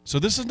 100%. So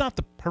this is not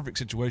the perfect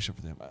situation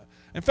for them.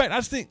 In fact, I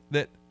just think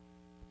that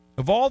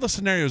of all the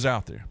scenarios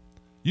out there,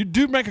 you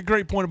do make a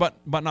great point about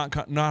not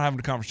having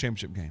a conference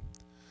championship game.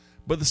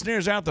 But the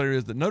scenarios out there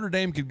is that Notre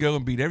Dame could go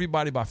and beat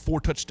everybody by 4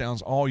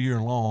 touchdowns all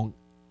year long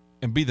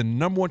and be the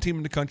number 1 team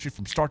in the country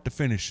from start to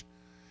finish,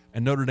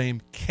 and Notre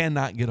Dame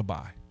cannot get a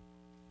bye.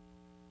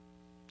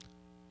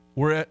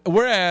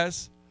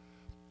 Whereas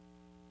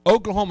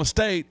Oklahoma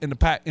State in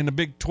the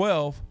Big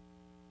 12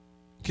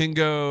 can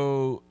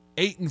go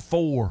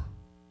 8-4,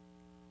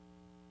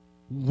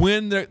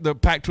 win the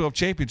Pac-12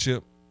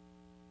 championship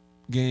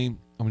game,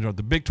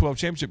 the Big 12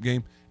 championship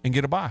game, and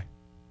get a bye.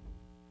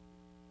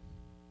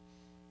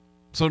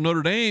 So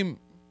Notre Dame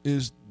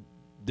is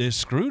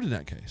screwed in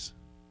that case.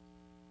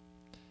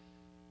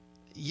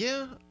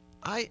 Yeah,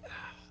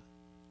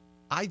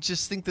 I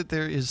just think that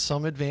there is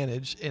some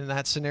advantage in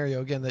that scenario.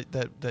 Again,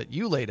 that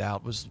you laid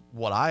out was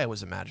what I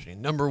was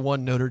imagining. Number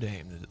 1 Notre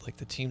Dame, like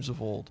the teams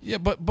of old. Yeah,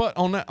 but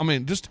on that,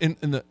 just in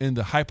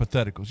the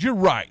hypotheticals, you're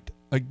right.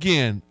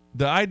 Again,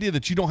 the idea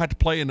that you don't have to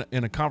play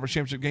in a conference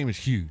championship game is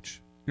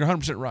huge. You're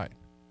 100% right.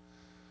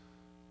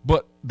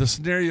 But the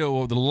scenario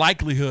or the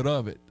likelihood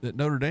of it that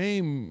Notre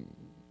Dame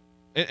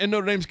and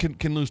Notre Dame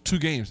can lose 2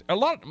 games.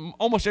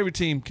 Almost every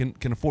team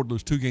can afford to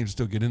lose 2 games and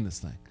still get in this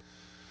thing.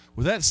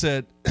 With that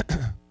said,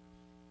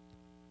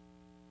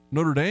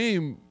 Notre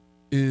Dame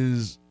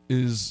is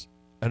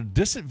at a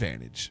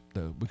disadvantage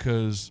though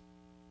because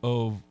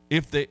of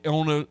if they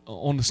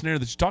on the scenario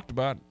that you talked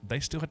about, they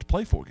still have to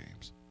play 4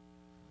 games.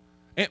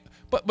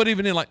 But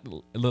even in like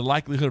the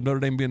likelihood of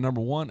Notre Dame being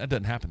number 1, that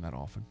doesn't happen that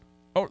often.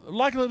 Or the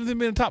likelihood of them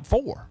being in the top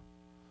 4,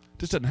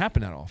 just doesn't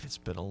happen that often. It's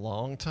been a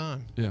long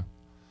time. Yeah.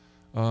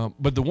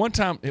 But the one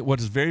time, what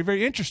is very,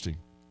 very interesting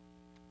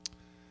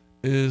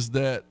is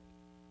that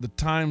the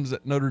times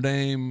that Notre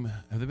Dame,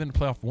 have they been to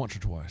playoff once or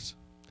twice?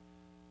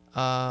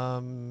 I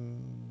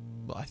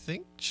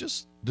think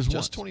just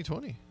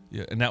 2020.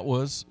 Yeah, and that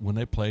was when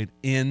they played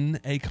in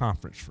a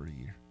conference for a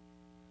year.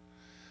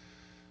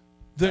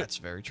 That's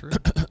very true.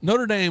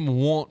 Notre Dame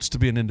wants to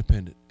be an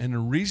independent, and the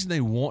reason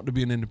they want to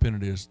be an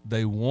independent is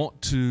they want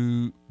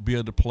to be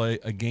able to play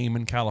a game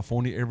in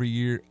California every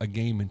year, a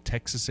game in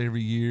Texas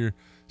every year,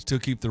 still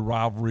keep the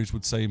rivalries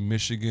with, say,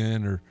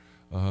 Michigan,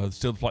 or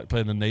still like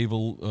playing the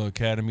Naval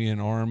Academy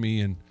and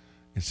Army, and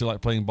still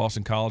like playing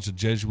Boston College, a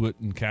Jesuit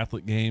and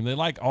Catholic game. They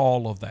like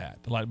all of that.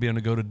 They like being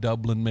able to go to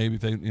Dublin, maybe.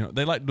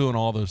 They like doing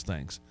all those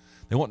things.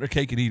 They want their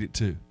cake and eat it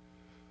too.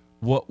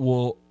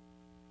 What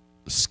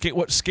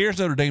scares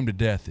Notre Dame to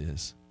death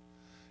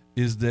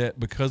is that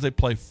because they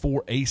play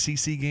 4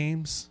 ACC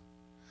games,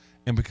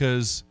 and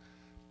because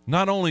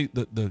not only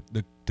the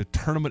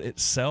tournament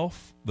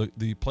itself,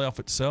 the playoff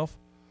itself,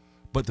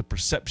 but the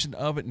perception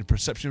of it and the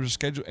perception of the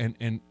schedule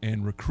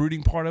and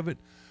recruiting part of it,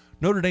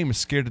 Notre Dame is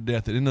scared to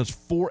death that in those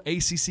 4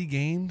 ACC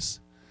games,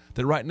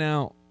 that right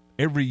now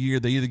every year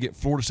they either get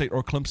Florida State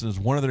or Clemson as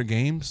one of their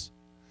games,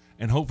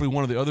 and hopefully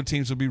one of the other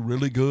teams will be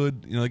really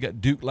good. They got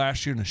Duke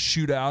last year in a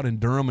shootout in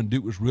Durham, and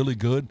Duke was really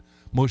good.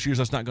 Most years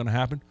that's not going to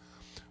happen.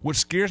 What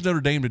scares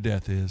Notre Dame to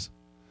death is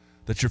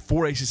that your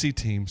 4 ACC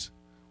teams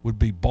would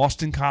be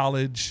Boston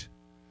College,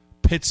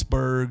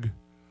 Pittsburgh,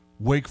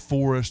 Wake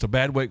Forest, a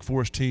bad Wake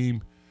Forest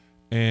team,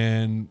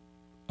 and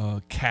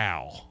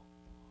Cal.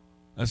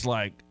 That's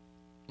like,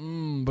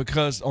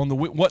 because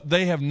what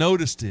they have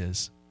noticed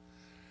is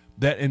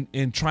that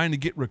in trying to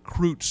get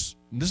recruits,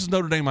 and this is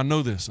Notre Dame, I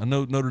know this. I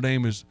know Notre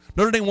Dame wants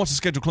to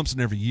schedule Clemson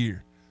every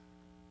year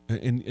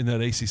in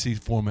that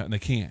ACC format, and they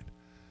can't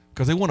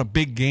because they want a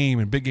big game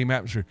and big game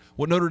atmosphere.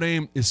 What Notre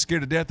Dame is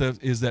scared to death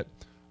of is that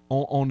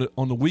on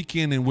the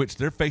weekend in which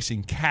they're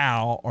facing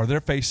Cal or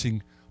they're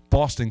facing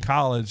Boston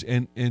College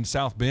in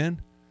South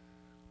Bend,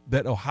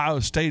 that Ohio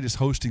State is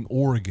hosting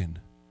Oregon,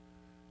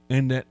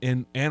 and that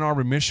in Ann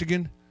Arbor,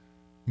 Michigan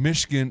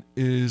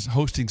is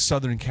hosting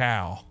Southern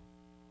Cal.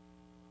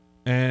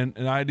 And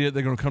an idea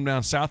they're going to come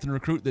down south and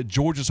recruit, that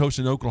Georgia's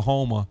hosting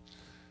Oklahoma,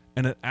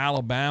 and that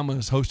Alabama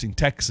is hosting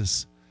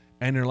Texas.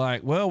 And they're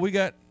like, well, we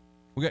got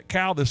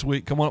Cal this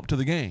week. Come on up to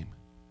the game.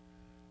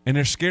 And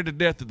they're scared to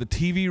death that the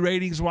TV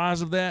ratings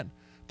wise of that,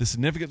 the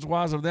significance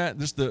wise of that,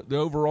 just the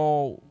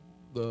overall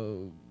the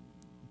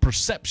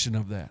perception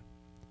of that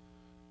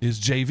is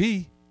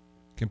JV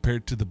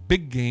compared to the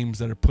big games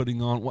that are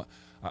putting on.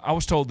 I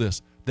was told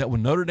this, that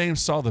when Notre Dame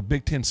saw the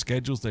Big Ten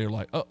schedules, they were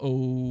like,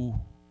 uh-oh.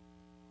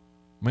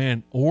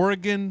 Man,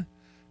 Oregon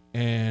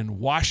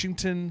and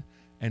Washington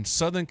and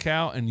Southern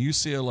Cal and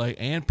UCLA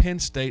and Penn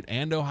State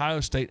and Ohio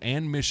State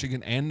and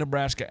Michigan and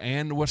Nebraska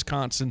and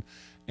Wisconsin,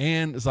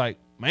 and it's like,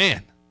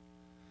 man,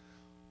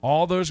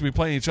 all those will be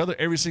playing each other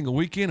every single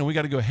weekend, and we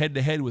got to go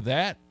head-to-head with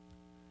that.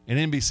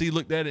 And NBC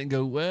looked at it and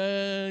go,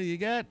 well, you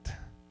got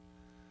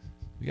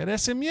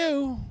SMU,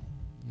 you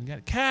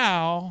got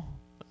Cal.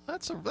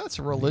 That's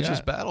a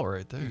religious battle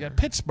right there. You got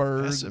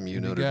Pittsburgh. SMU,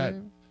 Notre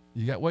Dame.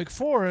 You got Wake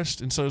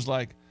Forest. And so it's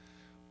like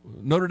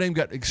Notre Dame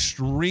got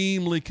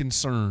extremely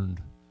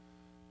concerned.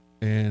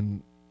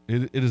 And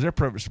it is their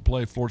privilege to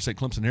play Florida State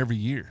Clemson every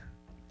year.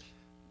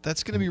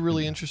 That's going to be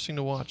really interesting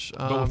to watch.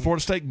 But with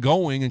Florida State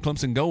going and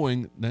Clemson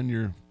going, then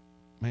you're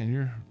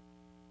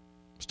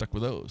stuck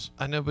with those.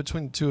 I know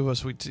between the two of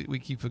us, we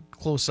keep a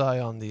close eye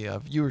on the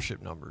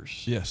viewership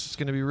numbers. Yes. It's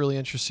going to be really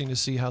interesting to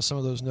see how some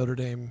of those Notre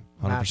Dame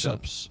 100%.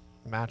 matchups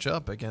match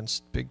up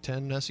against Big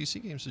Ten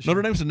SEC games this Notre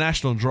year. Dame's a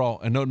national draw,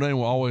 and Notre Dame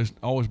will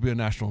always be a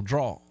national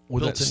draw.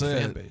 With Built-in that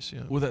said, fan base,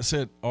 yeah. With that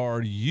said,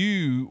 are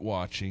you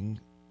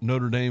watching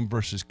Notre Dame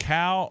versus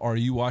Cal, or are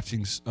you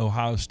watching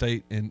Ohio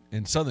State and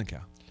Southern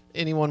Cal?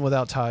 Anyone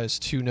without ties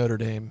to Notre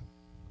Dame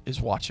is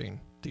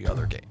watching the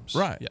other games.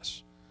 Right.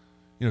 Yes.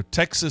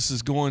 Texas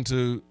is going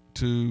to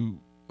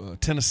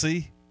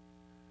Tennessee,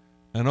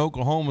 and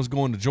Oklahoma's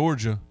going to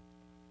Georgia,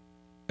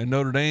 and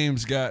Notre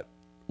Dame's got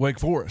Wake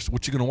Forest.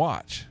 What you going to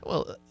watch?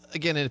 Well,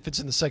 again, if it's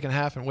in the second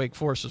half and Wake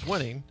Forest is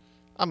winning,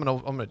 I'm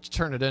gonna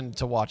turn it in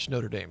to watch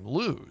Notre Dame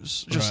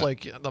lose, just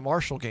Right. like the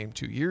Marshall game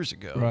 2 years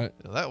ago. Right.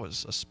 That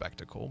was a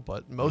spectacle,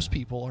 but most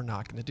people are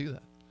not going to do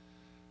that.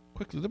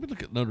 Quickly, let me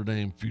look at Notre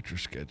Dame future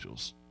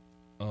schedules,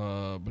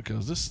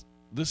 because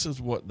this is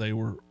what they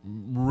were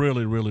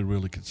really, really,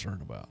 really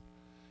concerned about.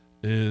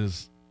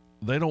 Is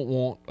they don't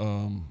want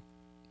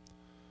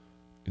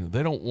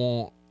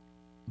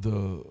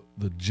the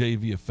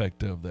JV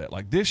effect of that.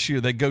 Like this year,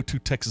 they go to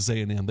Texas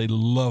A&M. They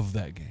love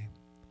that game.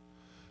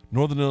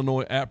 Northern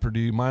Illinois at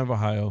Purdue, Miami of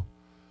Ohio,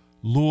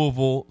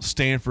 Louisville,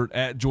 Stanford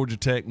at Georgia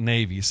Tech,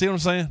 Navy. You see what I'm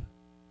saying?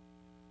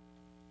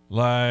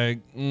 Like,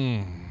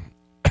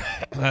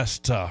 that's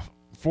tough.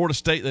 Florida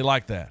State, they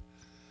like that.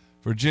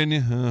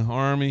 Virginia,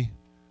 Army,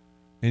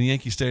 and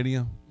Yankee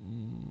Stadium,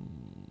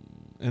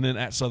 and then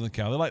at Southern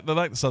Cal. They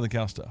like the Southern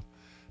Cal stuff.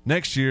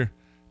 Next year,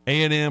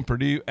 A&M,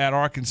 Purdue at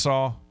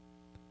Arkansas,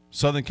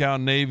 Southern Cal,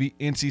 Navy,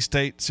 NC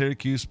State,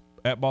 Syracuse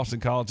at Boston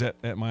College,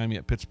 at Miami,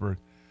 at Pittsburgh.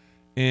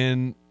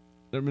 And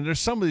I mean, there's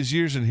some of these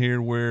years in here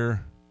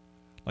where,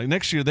 like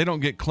next year, they don't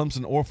get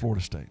Clemson or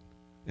Florida State.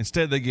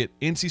 Instead, they get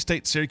NC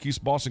State, Syracuse,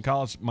 Boston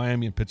College,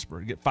 Miami, and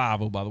Pittsburgh. They get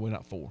 5, by the way,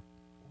 not 4.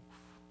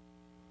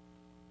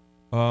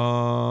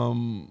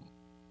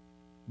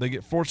 they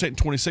get Florida State in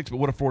 26, but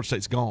what if Florida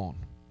State's gone?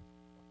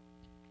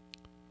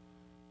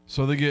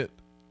 So they get,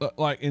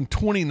 like in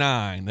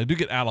 29, they do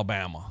get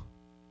Alabama.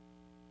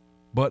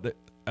 But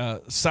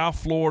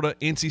South Florida,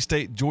 NC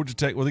State, Georgia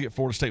Tech, well, they get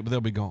Florida State, but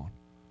they'll be gone.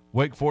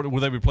 Wake Forest,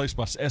 will they be replaced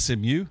by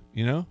SMU,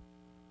 you know?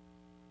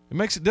 It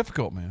makes it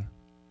difficult, man.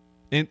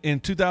 In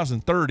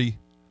 2030,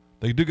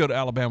 they do go to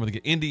Alabama. They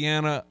get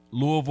Indiana,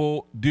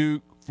 Louisville,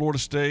 Duke, Florida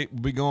State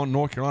will be gone,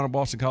 North Carolina,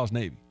 Boston College,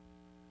 Navy.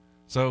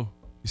 So,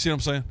 you see what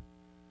I'm saying?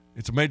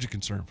 It's a major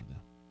concern for them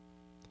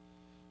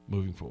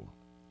moving forward.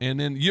 And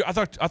then I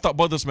thought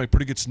both of those make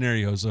pretty good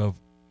scenarios of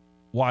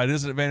why it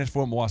is an advantage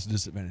for them and why it's a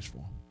disadvantage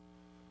for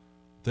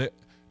them.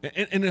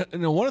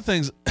 And one of the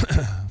things,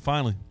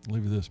 finally, I'll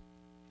leave you this.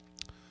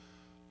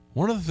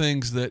 One of the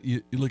things that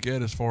you look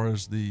at as far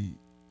as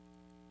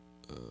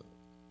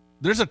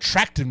there's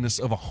attractiveness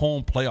of a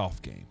home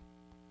playoff game.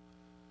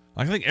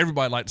 I think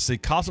everybody like to see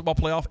college football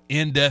playoff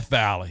in Death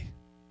Valley.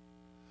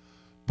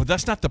 But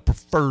that's not the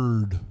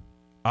preferred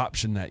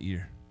option that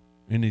year,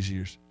 in these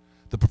years.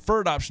 The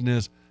preferred option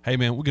is, hey,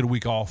 man, we'll get a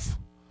week off.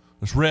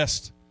 Let's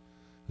rest.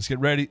 Let's get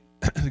ready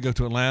to go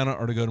to Atlanta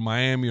or to go to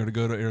Miami or to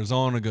go to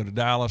Arizona or go to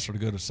Dallas or to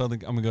go to I'm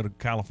going to go to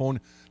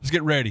California. Let's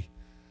get ready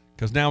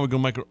because now we're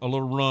going to make a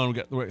little run. We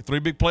got 3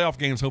 big playoff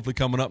games hopefully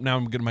coming up. Now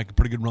we're going to make a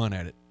pretty good run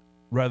at it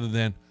rather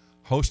than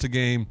host a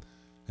game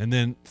and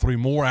then 3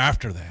 more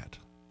after that.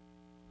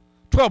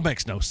 12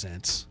 makes no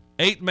sense.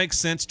 8 makes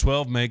sense.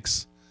 12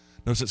 makes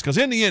no sense because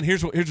in the end,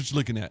 here's what you're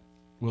looking at,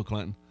 Will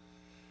Clinton.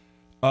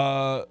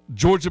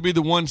 Georgia be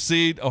the 1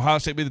 seed, Ohio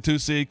State be the 2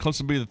 seed,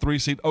 Clemson be the 3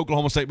 seed,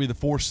 Oklahoma State be the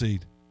 4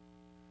 seed.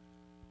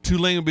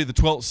 Tulane would be the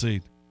 12th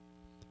seed.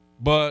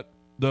 But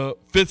the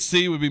 5th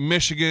seed would be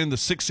Michigan, the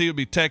 6th seed would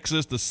be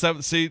Texas, the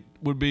 7th seed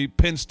would be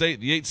Penn State,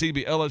 the 8th seed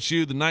would be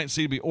LSU, the 9th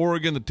seed would be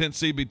Oregon, the 10th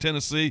seed would be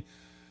Tennessee,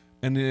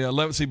 and the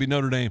 11th seed would be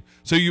Notre Dame.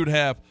 So you would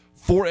have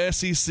 4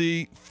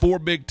 SEC, 4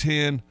 Big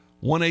Ten,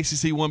 1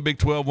 ACC, 1 Big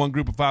 12, 1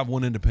 Group of 5,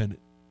 1 independent.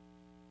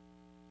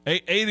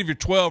 8 of your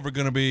 12 are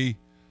going to be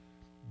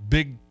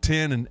Big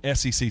Ten and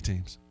SEC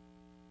teams.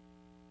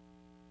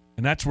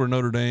 And that's where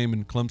Notre Dame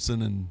and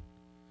Clemson and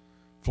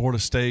Florida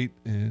State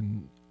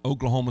and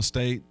Oklahoma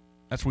State,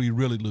 that's where you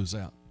really lose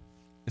out.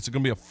 It's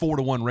going to be a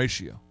 4-to-1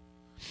 ratio,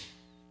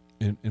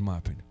 in my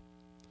opinion.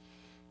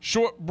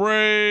 Short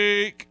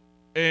break,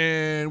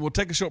 and we'll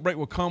take a short break.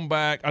 We'll come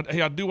back.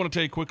 I do want to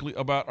tell you quickly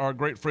about our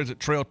great friends at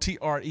Trail,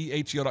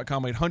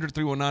 TREHEL.com,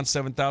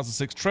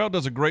 800-319-7006. Trail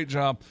does a great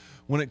job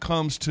when it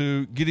comes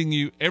to getting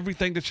you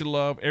everything that you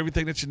love,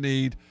 everything that you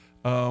need,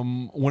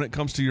 when it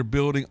comes to your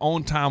building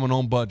on time and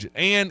on budget,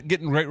 and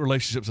getting great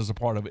relationships as a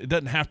part of it. It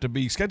doesn't have to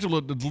be schedule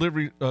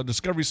a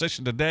discovery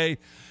session today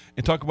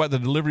and talk about the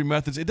delivery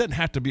methods. It doesn't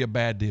have to be a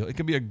bad deal. It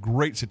can be a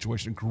great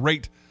situation,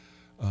 great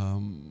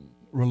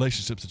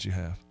relationships that you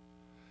have.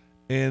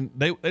 And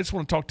they just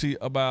want to talk to you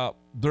about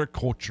their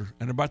culture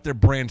and about their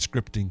brand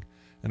scripting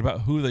and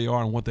about who they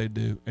are and what they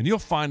do. And you'll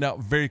find out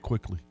very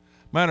quickly.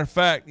 Matter of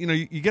fact,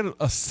 you get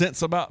a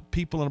sense about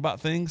people and about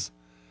things.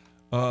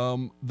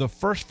 The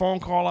first phone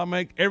call I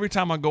make, every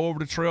time I go over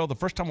to Trail, the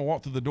first time I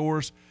walk through the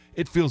doors,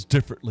 it feels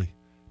differently.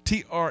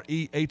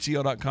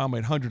 TREHEL.com,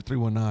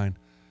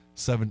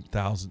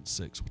 800-319-7006.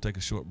 We'll take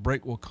a short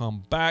break. We'll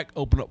come back,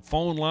 open up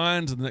phone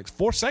lines in the next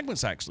 4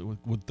 segments, actually,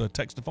 with the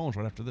text to phones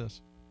right after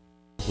this.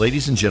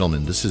 Ladies and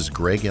gentlemen, this is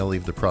Greg Ellie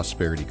of the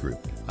Prosperity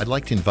Group. I'd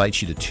like to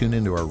invite you to tune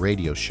into our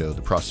radio show,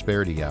 The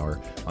Prosperity Hour,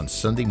 on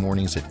Sunday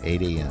mornings at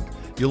 8 a.m.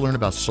 You'll learn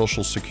about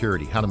Social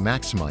Security, how to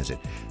maximize it,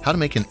 how to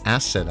make an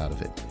asset out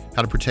of it,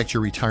 how to protect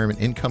your retirement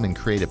income and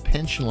create a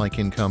pension-like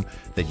income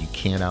that you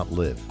can't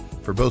outlive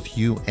for both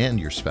you and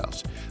your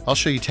spouse. I'll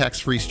show you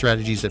tax-free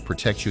strategies that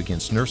protect you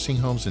against nursing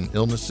homes and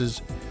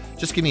illnesses.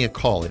 Just give me a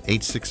call at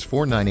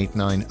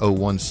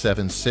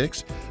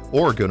 864-989-0176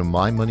 or go to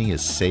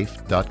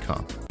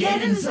mymoneyissafe.com.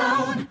 Get in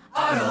zone,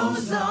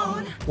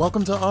 AutoZone.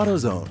 Welcome to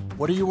AutoZone.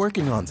 What are you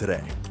working on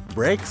today?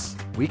 Brakes?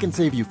 We can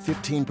save you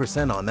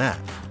 15% on that.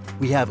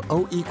 We have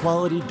OE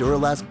quality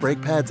Duralast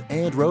brake pads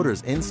and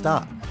rotors in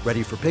stock,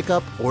 ready for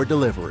pickup or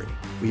delivery.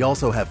 We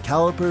also have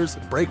calipers,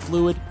 brake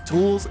fluid,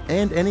 tools,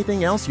 and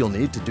anything else you'll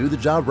need to do the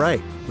job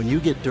right. When you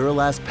get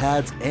Duralast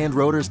pads and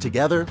rotors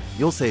together,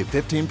 you'll save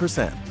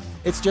 15%.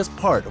 It's just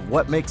part of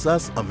what makes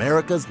us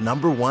America's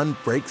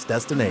 #1 brakes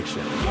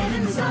destination. Get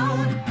in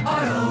zone,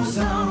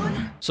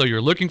 AutoZone. So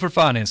you're looking for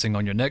financing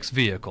on your next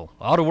vehicle.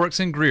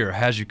 AutoWorks in Greer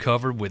has you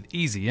covered with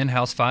easy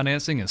in-house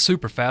financing and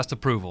super fast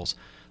approvals.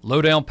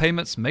 Low down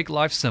payments make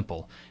life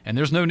simple, and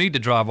there's no need to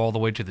drive all the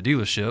way to the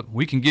dealership.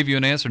 We can give you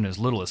an answer in as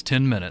little as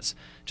 10 minutes.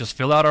 Just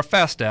fill out our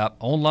Fast app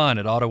online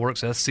at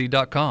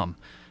AutoWorksSC.com.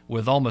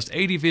 With almost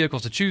 80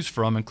 vehicles to choose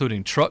from,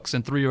 including trucks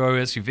and 3-row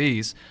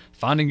SUVs,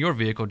 finding your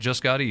vehicle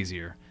just got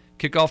easier.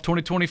 Kick off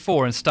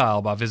 2024 in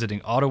style by visiting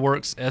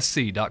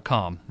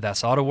AutoWorksSC.com.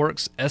 That's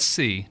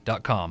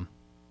AutoWorksSC.com.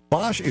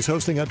 Bosch is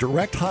hosting a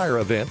direct hire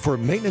event for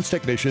maintenance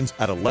technicians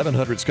at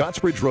 1100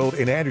 Scottsbridge Road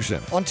in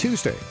Anderson on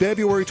Tuesday,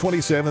 February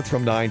 27th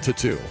from 9 to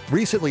 2.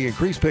 Recently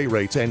increased pay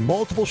rates and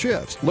multiple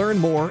shifts. Learn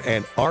more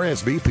and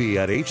RSVP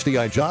at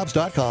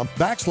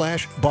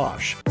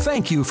hdijobs.com/Bosch.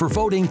 Thank you for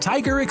voting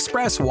Tiger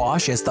Express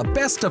Wash as the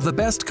best of the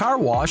best car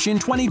wash in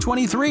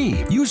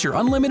 2023. Use your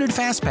unlimited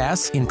Fast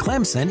Pass in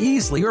Clemson,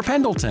 Easley, or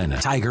Pendleton.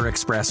 Tiger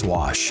Express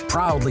Wash,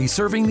 proudly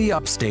serving the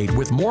upstate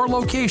with more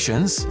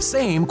locations,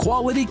 same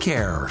quality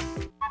care.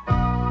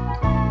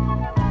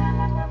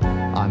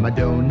 I'm a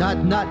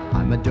donut nut,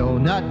 I'm a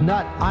donut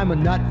nut, I'm a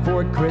nut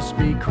for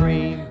Krispy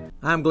Kreme.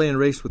 I'm Glenn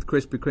Reese with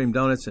Krispy Kreme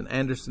Donuts in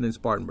Anderson and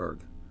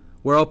Spartanburg.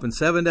 We're open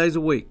 7 days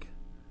a week.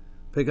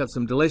 Pick up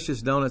some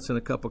delicious donuts and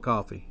a cup of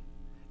coffee.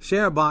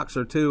 Share a box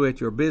or two at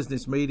your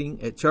business meeting,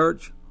 at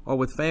church, or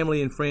with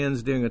family and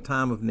friends during a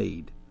time of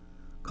need.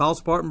 Call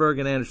Spartanburg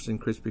and Anderson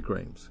Krispy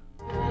Kremes.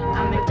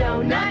 I'm a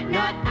donut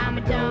nut, I'm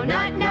a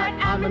donut nut,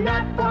 I'm a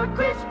nut for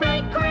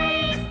Krispy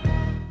Kreme.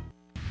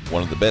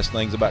 One of the best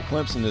things about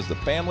Clemson is the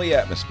family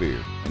atmosphere,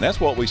 and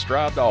that's what we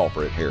strive to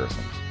offer at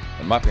Harrison's.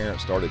 When my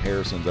parents started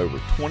Harrison's over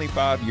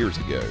 25 years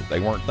ago, they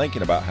weren't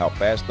thinking about how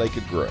fast they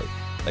could grow.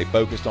 They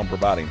focused on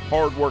providing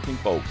hard-working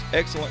folks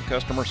excellent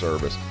customer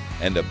service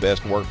and the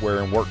best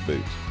workwear and work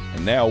boots.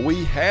 And now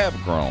we have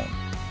grown,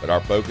 but our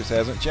focus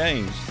hasn't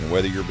changed. And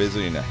whether you're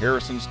visiting a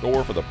Harrison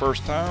store for the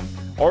first time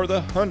or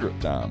the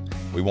 100th time,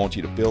 we want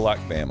you to feel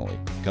like family.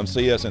 Come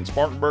see us in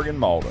Spartanburg and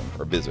Malden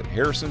or visit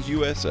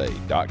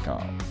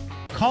harrisonsusa.com.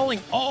 Calling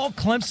all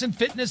Clemson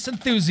fitness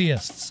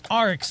enthusiasts.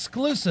 Our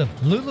exclusive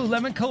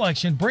Lululemon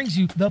collection brings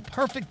you the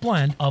perfect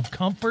blend of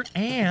comfort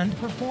and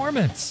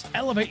performance.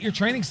 Elevate your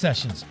training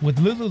sessions with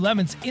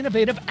Lululemon's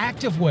innovative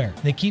activewear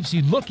that keeps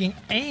you looking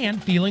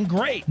and feeling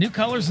great. New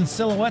colors and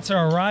silhouettes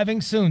are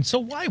arriving soon, so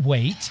why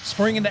wait?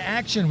 Spring into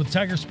action with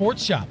Tiger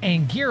Sports Shop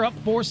and gear up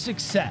for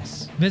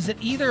success. Visit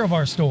either of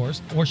our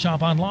stores or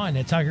shop online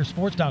at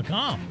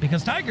tigersports.com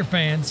because Tiger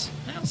fans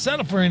don't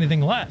settle for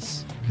anything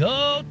less.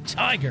 Go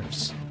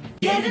Tigers!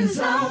 Get in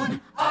zone,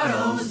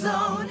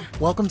 AutoZone.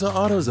 Welcome to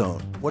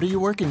AutoZone. What are you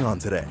working on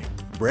today?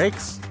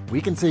 Brakes?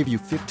 We can save you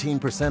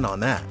 15%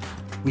 on that.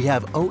 We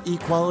have OE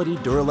quality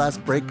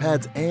Duralast brake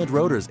pads and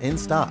rotors in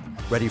stock,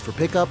 ready for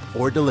pickup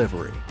or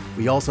delivery.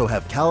 We also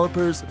have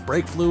calipers,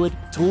 brake fluid,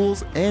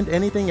 tools, and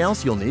anything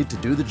else you'll need to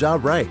do the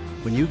job right.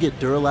 When you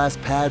get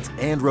Duralast pads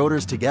and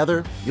rotors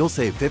together, you'll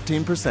save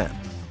 15%.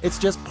 It's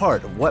just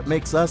part of what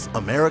makes us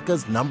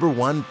America's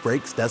 #1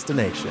 brakes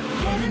destination.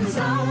 Get in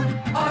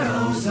zone,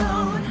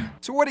 AutoZone.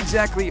 So what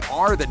exactly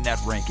are the net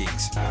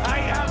rankings? I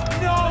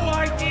have no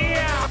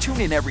idea.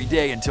 Tune in every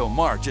day until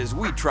March as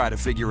we try to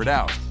figure it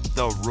out.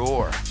 The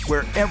Roar,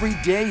 where every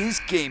day is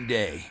game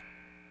day.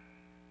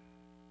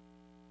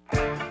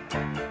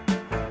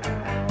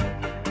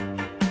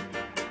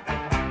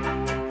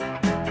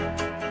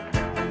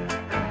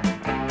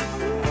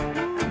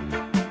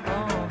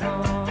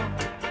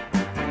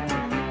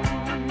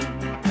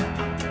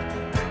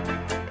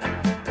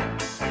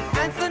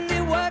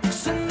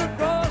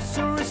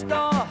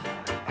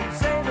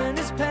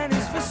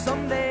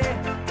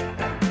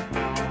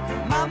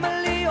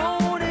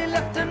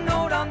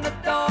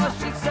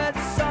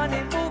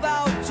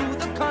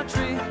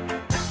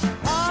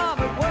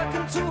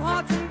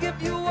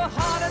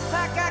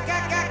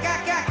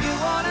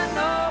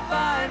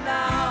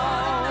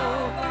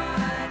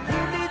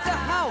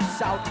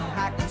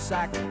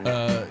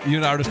 You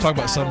and I were just talking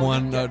about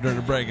someone during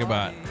the break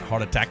about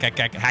heart attack,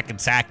 hack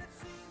and sack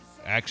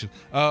action.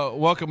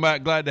 Welcome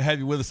back. Glad to have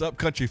you with us.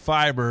 Upcountry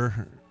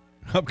Fiber,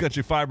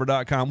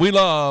 upcountryfiber.com. We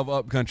love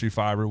Upcountry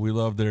Fiber. We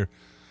love their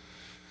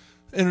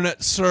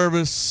internet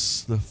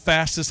service, the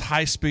fastest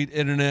high-speed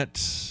internet.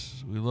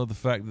 We love the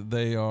fact that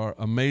they are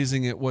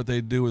amazing at what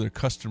they do with their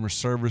customer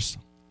service.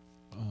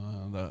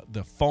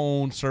 The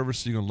phone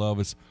service you're going to love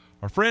is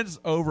our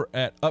friends over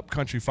at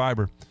Upcountry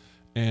Fiber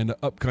and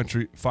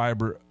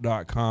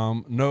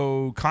upcountryfiber.com.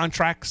 No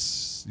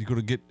contracts. You're going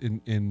to get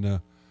in the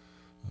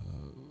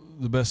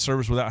best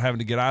service without having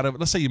to get out of it.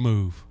 Let's say you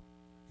move.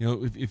 You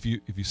know, if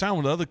you sign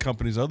with other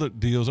companies, other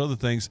deals, other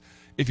things,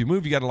 if you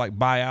move, you got to like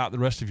buy out the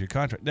rest of your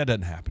contract. That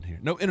doesn't happen here.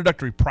 No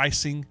introductory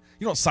pricing.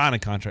 You don't sign a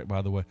contract,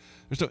 by the way.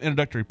 There's no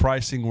introductory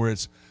pricing where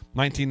it's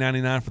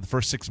 $19.99 for the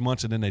first 6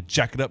 months and then they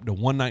jack it up to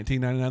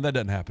 $119.99. That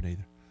doesn't happen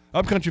either.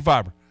 Upcountry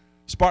Fiber,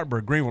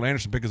 Spartanburg, Greenville,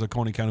 Anderson, Pickens,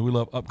 Oconee County. We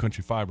love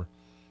Upcountry Fiber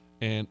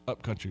and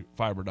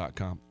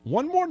upcountryfiber.com.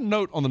 One more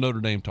note on the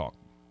Notre Dame talk.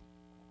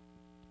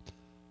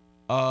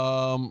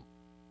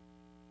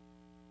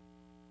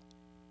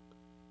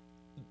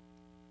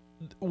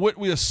 What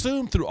we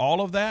assume through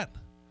all of that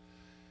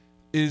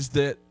is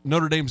that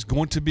Notre Dame's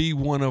going to be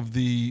one of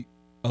the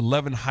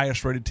 11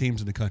 highest rated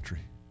teams in the country.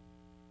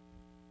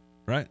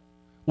 Right?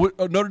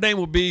 Notre Dame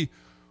will be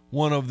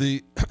one of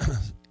the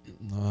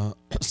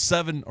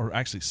 7, or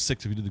actually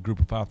 6 if you do the group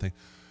of 5 thing,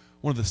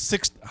 one of the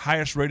 6th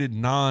highest rated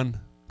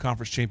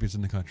non-conference champions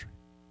in the country.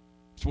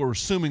 So we're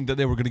assuming that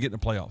they were going to get in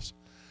the playoffs.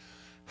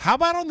 How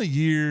about on the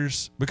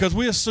years? Because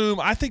we assume,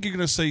 I think you're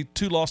going to see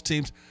 2 lost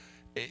teams.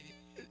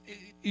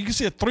 You can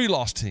see a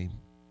 3-loss team.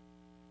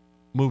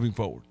 moving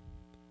forward.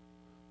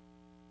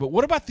 But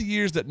what about the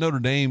years that Notre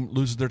Dame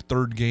loses their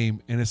third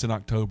game and it's in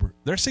October?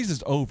 Their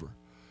season's over.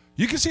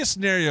 You can see a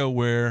scenario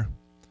where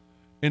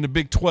in the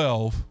Big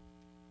 12,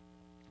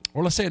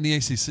 or let's say in the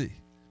ACC,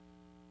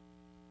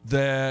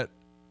 that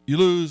you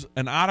lose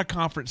an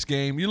out-of-conference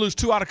game. You lose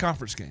 2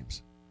 out-of-conference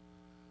games.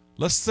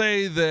 Let's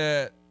say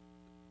that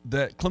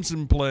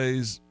Clemson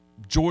plays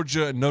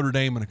Georgia and Notre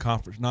Dame in a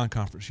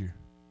non-conference year.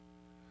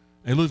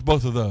 They lose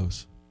both of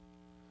those.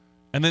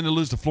 And then they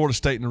lose to Florida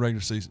State in the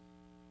regular season.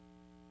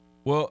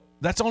 Well,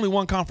 that's only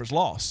one conference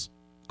loss.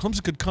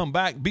 Clemson could come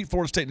back, beat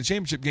Florida State in the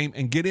championship game,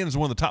 and get in as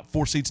one of the top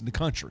 4 seeds in the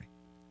country.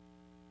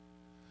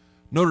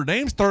 Notre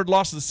Dame's third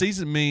loss of the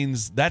season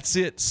means that's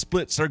it.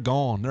 Splits, they're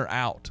gone. They're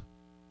out.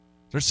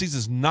 Their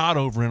season's not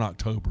over in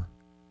October.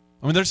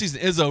 I mean, their season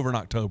is over in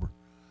October.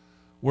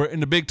 Where in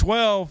the Big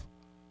 12,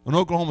 an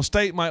Oklahoma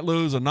State might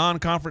lose a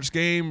non-conference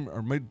game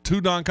or maybe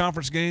 2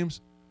 non-conference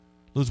games,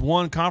 lose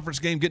 1 conference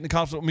game, get in the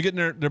college, get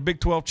in their Big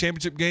 12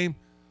 championship game,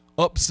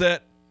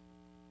 upset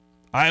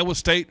Iowa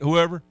State,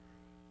 whoever,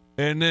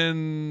 and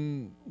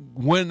then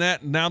win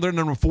that. Now they're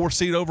number 4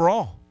 seed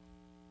overall.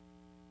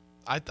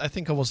 I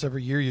think almost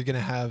every year you're going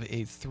to have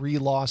a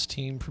 3-loss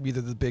team from either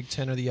the Big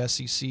 10 or the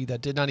SEC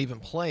that did not even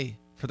play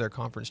for their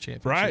conference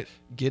championship. Right.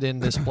 Get in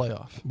this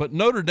playoff. But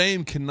Notre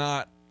Dame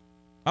cannot.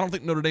 I don't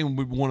think Notre Dame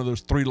will be one of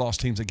those 3-loss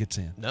teams that gets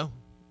in. No.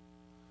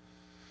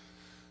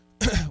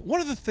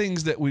 One of the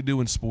things that we do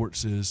in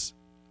sports is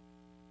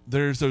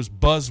there's those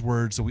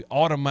buzzwords that we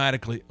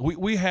automatically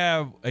we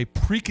have a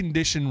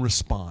preconditioned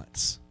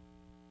response.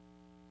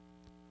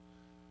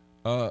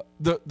 The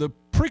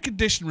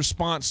preconditioned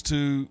response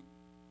to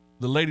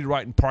the lady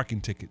writing parking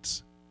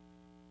tickets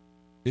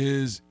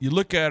is you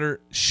look at her,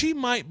 she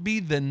might be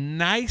the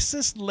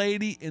nicest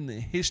lady in the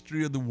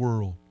history of the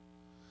world.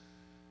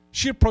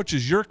 She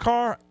approaches your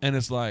car and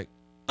it's like,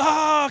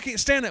 I can't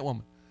stand that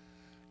woman.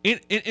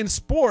 In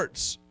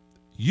sports,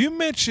 you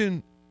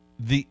mention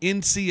the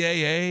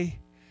NCAA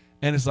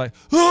and it's like,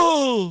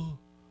 oh,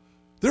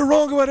 they're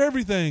wrong about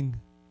everything.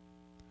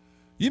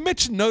 You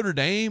mention Notre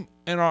Dame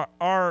and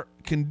our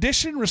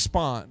preconditioned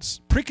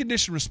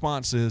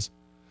response is,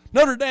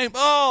 Notre Dame,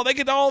 they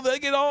get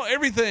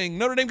everything.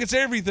 Notre Dame gets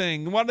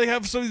everything. Why do they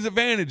have some of these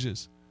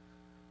advantages?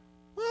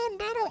 Well,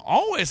 they don't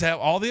always have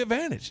all the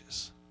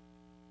advantages.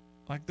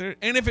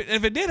 And if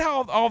it did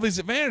have all these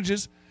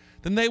advantages,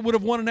 then they would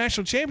have won a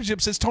national championship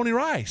since Tony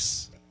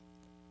Rice.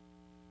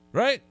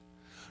 Right?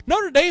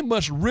 Notre Dame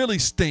must really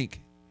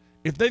stink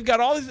if they've got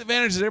all these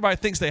advantages everybody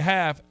thinks they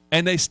have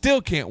and they still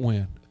can't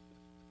win.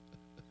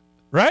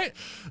 Right?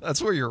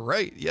 That's where you're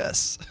right,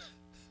 yes.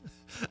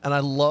 And I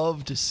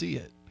love to see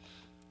it.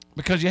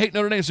 Because you hate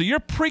Notre Dame. So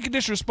your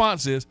preconditioned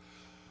response is,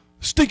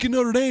 stinking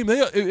Notre Dame.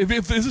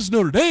 If this is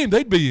Notre Dame,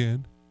 they'd be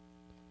in.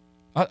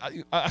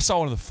 I saw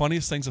one of the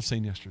funniest things I've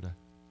seen yesterday.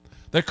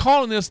 They're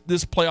calling this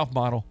playoff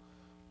model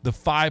the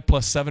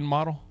 5+7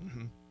 model.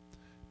 Mm-hmm.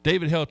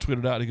 David Hell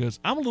tweeted out, he goes,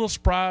 I'm a little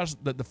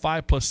surprised that the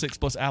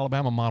 5+6+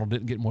 Alabama model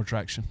didn't get more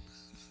traction.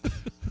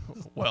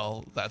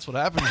 Well, that's what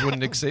happens when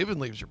Nick Saban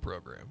leaves your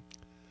program.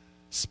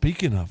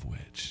 Speaking of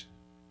which,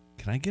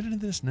 can I get into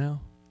this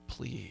now?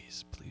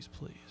 Please, please,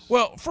 please.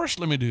 Well, first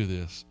let me do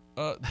this.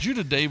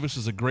 Judah Davis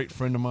is a great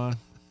friend of mine,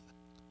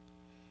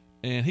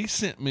 and he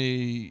sent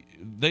me,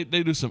 they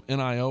do some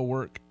NIL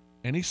work,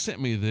 and he sent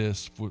me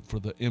this for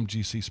the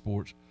MGC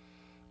Sports.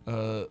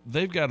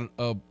 They've got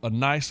a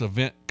nice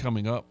event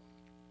coming up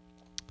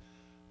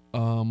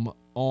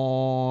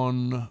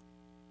on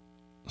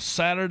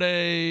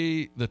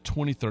Saturday the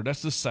 23rd.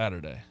 That's this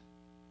Saturday.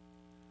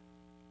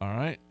 All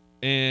right.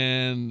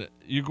 And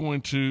you're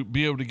going to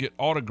be able to get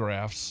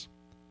autographs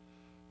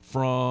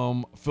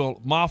from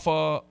Phil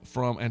Maffa,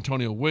 from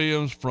Antonio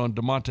Williams, from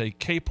DeMonte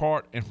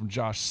Capehart, and from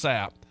Josh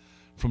Sapp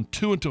from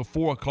 2 until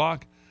 4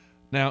 o'clock.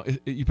 Now,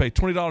 you pay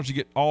 $20, you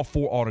get all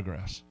 4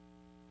 autographs.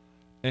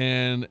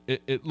 And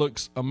it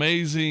looks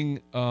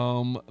amazing.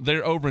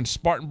 They're over in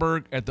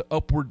Spartanburg at the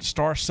Upward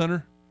Star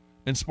Center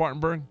in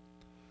Spartanburg.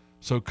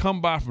 So come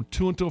by from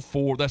 2 until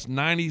 4. That's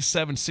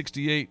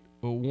 9768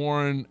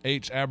 Warren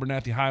H.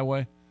 Abernathy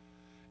Highway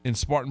in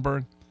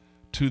Spartanburg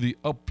to the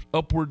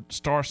Upward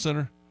Star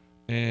Center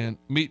and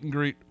meet and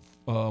greet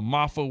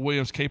Maffa,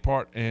 Williams,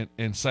 Capehart,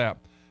 and Sapp.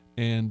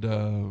 And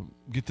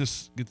get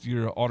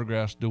your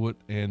autographs, do it,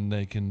 and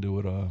they can do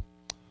it.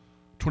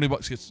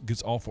 $20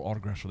 gets all 4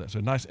 autographs for that. So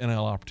a nice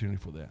NIL opportunity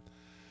for that.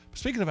 But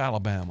speaking of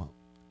Alabama,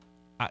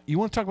 you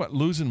want to talk about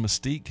losing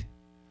mystique?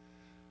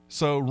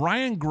 So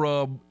Ryan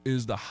Grubb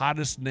is the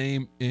hottest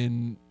name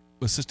in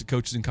assistant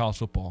coaches in college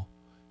football.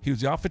 He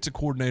was the offensive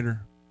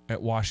coordinator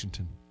at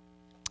Washington.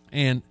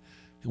 And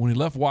when he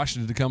left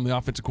Washington to become the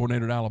offensive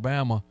coordinator at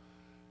Alabama,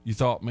 you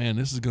thought, man,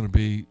 this is going to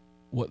be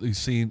what we've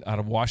seen out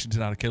of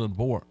Washington, out of Kalen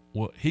DeBoer.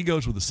 Well, he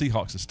goes with the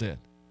Seahawks instead,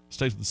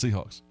 stays with the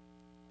Seahawks.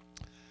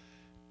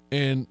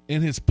 And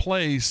in his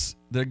place,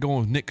 they're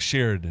going with Nick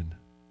Sheridan.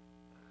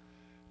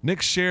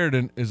 Nick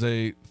Sheridan is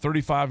a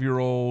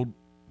 35-year-old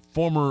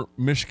former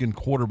Michigan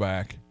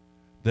quarterback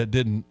that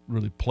didn't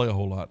really play a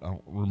whole lot. I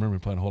don't remember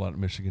him playing a whole lot at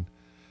Michigan.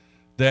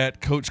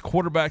 that coached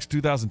quarterbacks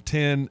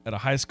 2010 at a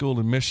high school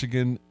in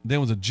Michigan, then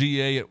was a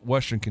GA at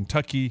Western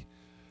Kentucky,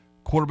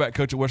 quarterback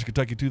coach at Western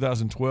Kentucky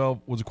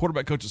 2012, was a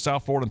quarterback coach at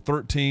South Florida in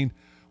 13,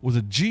 was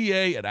a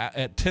GA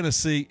at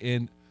Tennessee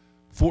in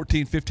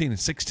 14, 15, and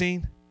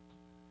 16,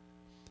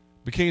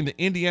 became the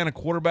Indiana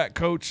quarterback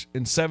coach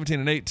in 17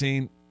 and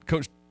 18,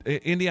 coached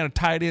Indiana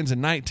tight ends in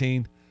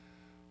 19,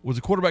 was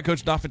a quarterback coach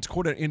and offensive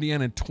coordinator at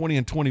Indiana in 20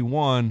 and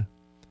 21,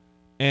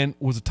 and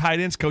was a tight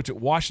ends coach at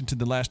Washington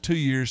the last 2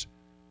 years.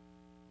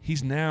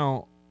 He's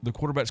now the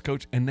quarterback's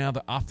coach and now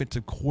the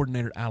offensive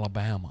coordinator at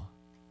Alabama.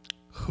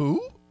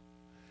 Who?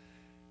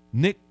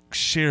 Nick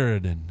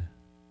Sheridan,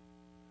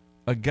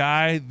 a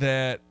guy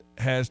that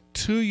has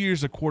 2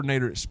 years of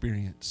coordinator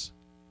experience,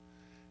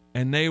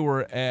 and they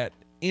were at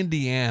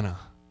Indiana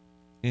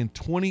in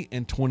 20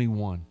 and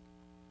 21.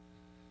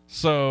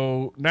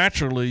 So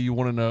naturally, you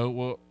want to know,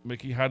 well,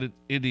 Mickey, how did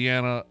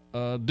Indiana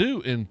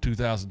do in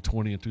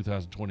 2020 and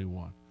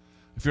 2021?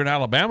 If you're an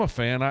Alabama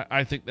fan,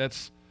 I think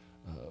that's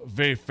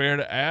very fair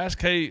to ask.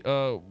 Hey,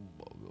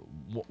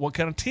 what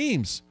kind of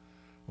teams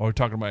are we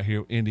talking about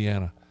here,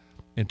 Indiana,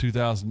 in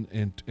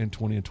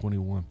 2020 and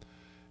 21?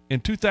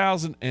 In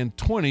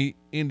 2020,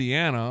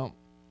 Indiana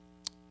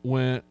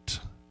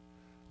went.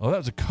 Oh, that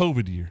was a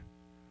COVID year,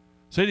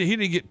 so he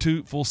didn't get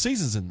 2 full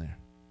seasons in there.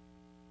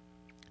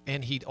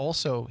 And he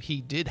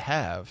did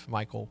have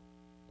Michael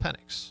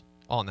Penix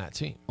on that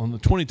team, on the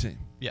 20 team.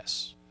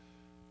 Yes.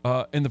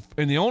 In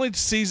the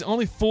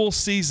only full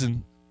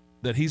season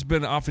that he's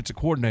been an offensive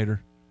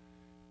coordinator,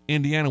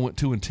 Indiana went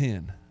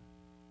 2-10.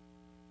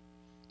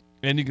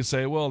 And you can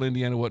say, well,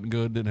 Indiana wasn't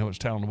good, didn't have much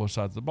talent on both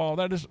sides of the ball.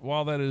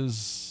 While that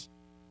is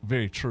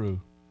very true,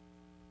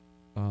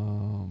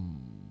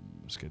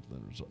 let's get the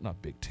result.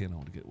 Not Big Ten. I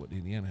want to get what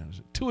Indiana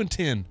has.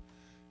 2-10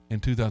 in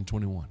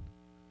 2021.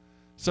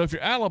 So if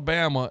you're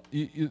Alabama,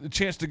 the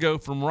chance to go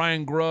from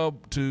Ryan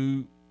Grubb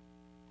to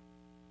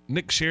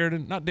Nick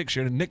Sheridan, Nick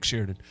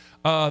Sheridan,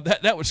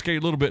 that would scare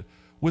you a little bit.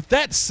 With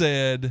that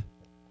said,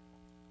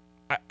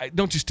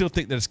 don't you still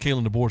think that it's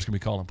Kalen DeBoer's going to be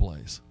calling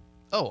plays?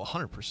 Oh,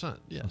 100%.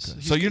 Yes.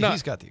 Okay.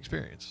 He's got the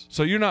experience.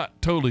 So you're not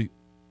totally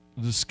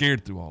just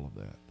scared through all of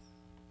that.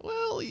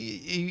 Well,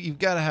 you've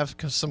got to have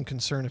some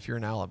concern if you're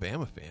an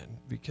Alabama fan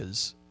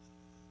because,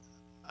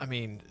 I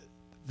mean,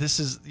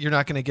 you're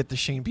not going to get the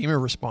Shane Beamer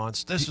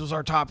response. This was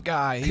our top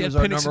guy. He was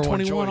our number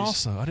one choice.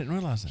 Also, I didn't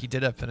realize that. He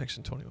did have Penix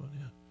in 21.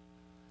 Yeah.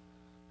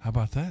 How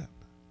about that?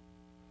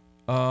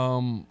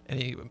 And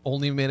he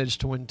only managed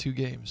to win 2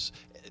 games.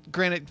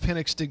 Granted,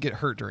 Penix did get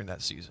hurt during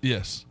that season.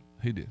 Yes,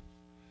 he did.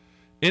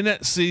 In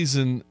that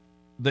season,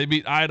 they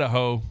beat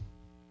Idaho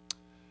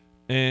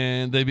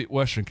and they beat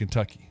Western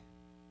Kentucky.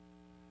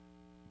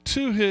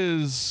 To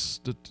his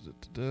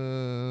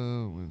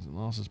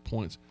lost his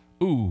points.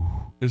 Ooh,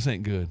 this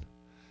ain't good.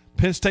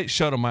 Penn State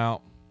shut them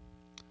out.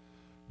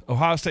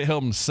 Ohio State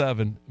held them to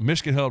 7.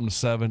 Michigan held them to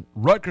 7.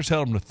 Rutgers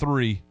held them to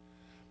 3.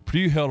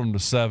 Purdue held them to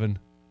 7.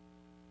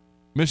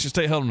 Michigan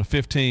State held them to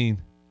 15.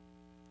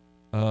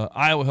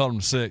 Iowa held them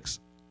to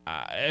 6.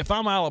 If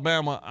I'm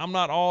Alabama, I'm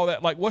not all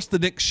that. Like, what's the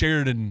Nick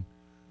Sheridan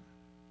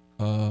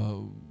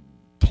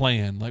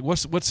plan? Like,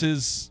 what's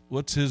his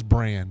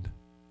brand?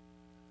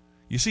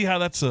 You see how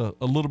that's a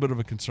little bit of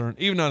a concern,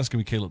 even though it's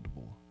going to be Caleb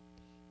DeBoer.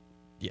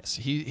 Yes,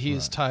 he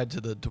is tied to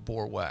the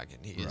DeBoer wagon.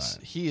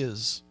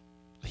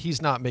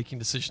 He's not making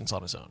decisions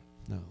on his own.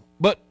 No,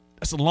 but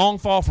it's a long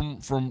fall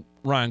from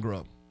Ryan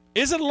Grubb.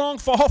 Is it a long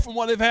fall from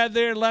what they've had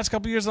there in the last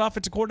couple of years as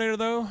offensive coordinator,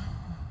 though?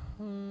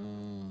 I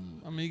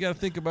mean, you got to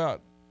think about.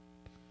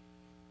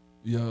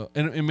 Yeah,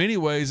 and in many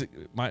ways, it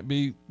might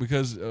be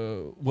because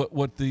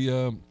what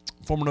the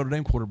former Notre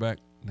Dame quarterback,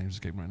 name's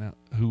escaping right now,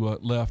 who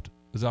left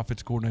as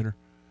offensive coordinator.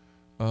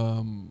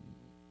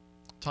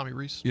 Tommy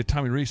Rees. Yeah,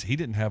 Tommy Rees. He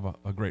didn't have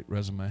a great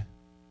resume.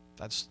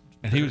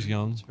 He was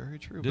young. That's very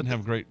true. Didn't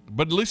have great,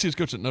 but at least he was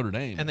coaching at Notre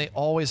Dame. And they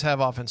always have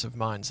offensive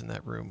minds in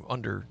that room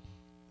under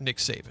Nick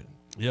Saban.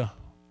 Yeah.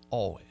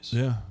 Always.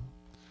 Yeah.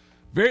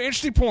 Very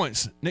interesting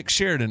points. Nick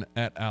Sheridan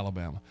at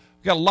Alabama.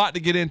 We got a lot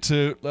to get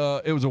into.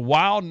 It was a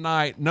wild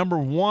night. Number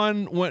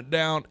 1 went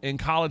down in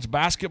college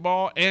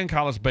basketball and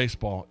college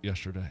baseball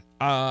yesterday.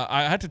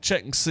 I had to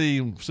check and see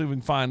if we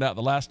can find out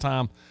the last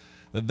time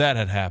that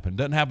had happened.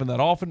 Doesn't happen that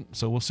often,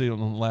 so we'll see on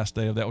the last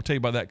day of that. We'll tell you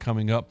about that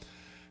coming up.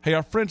 Hey,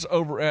 our friends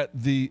over at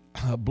the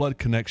Blood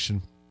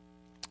Connection,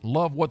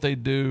 love what they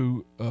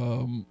do.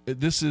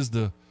 This is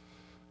the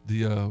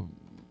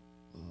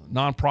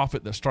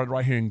nonprofit that started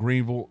right here in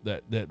Greenville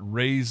that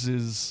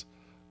raises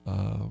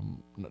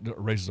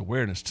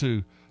awareness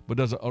too, but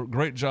does a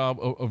great job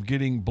of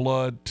getting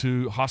blood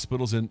to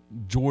hospitals in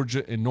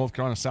Georgia and North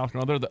Carolina, South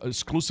Carolina. They're the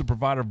exclusive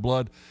provider of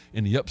blood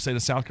in the upstate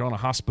of South Carolina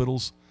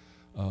hospitals.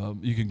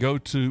 You can go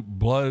to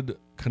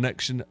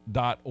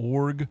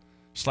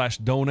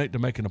bloodconnection.org/donate to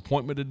make an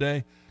appointment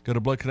today. Go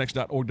to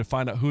bloodconnection.org to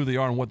find out who they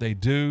are and what they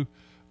do.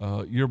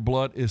 Your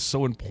blood is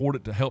so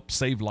important to help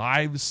save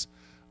lives.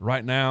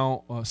 Right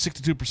now,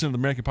 62% of the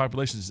American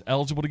population is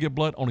eligible to give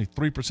blood. Only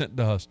 3%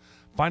 does.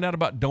 Find out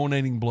about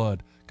donating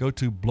blood. Go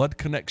to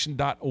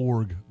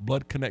bloodconnection.org,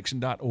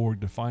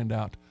 bloodconnection.org to find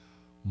out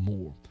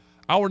more.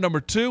 Hour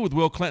number 2 with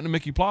Will Clinton and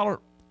Mickey Plyler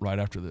right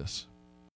after this.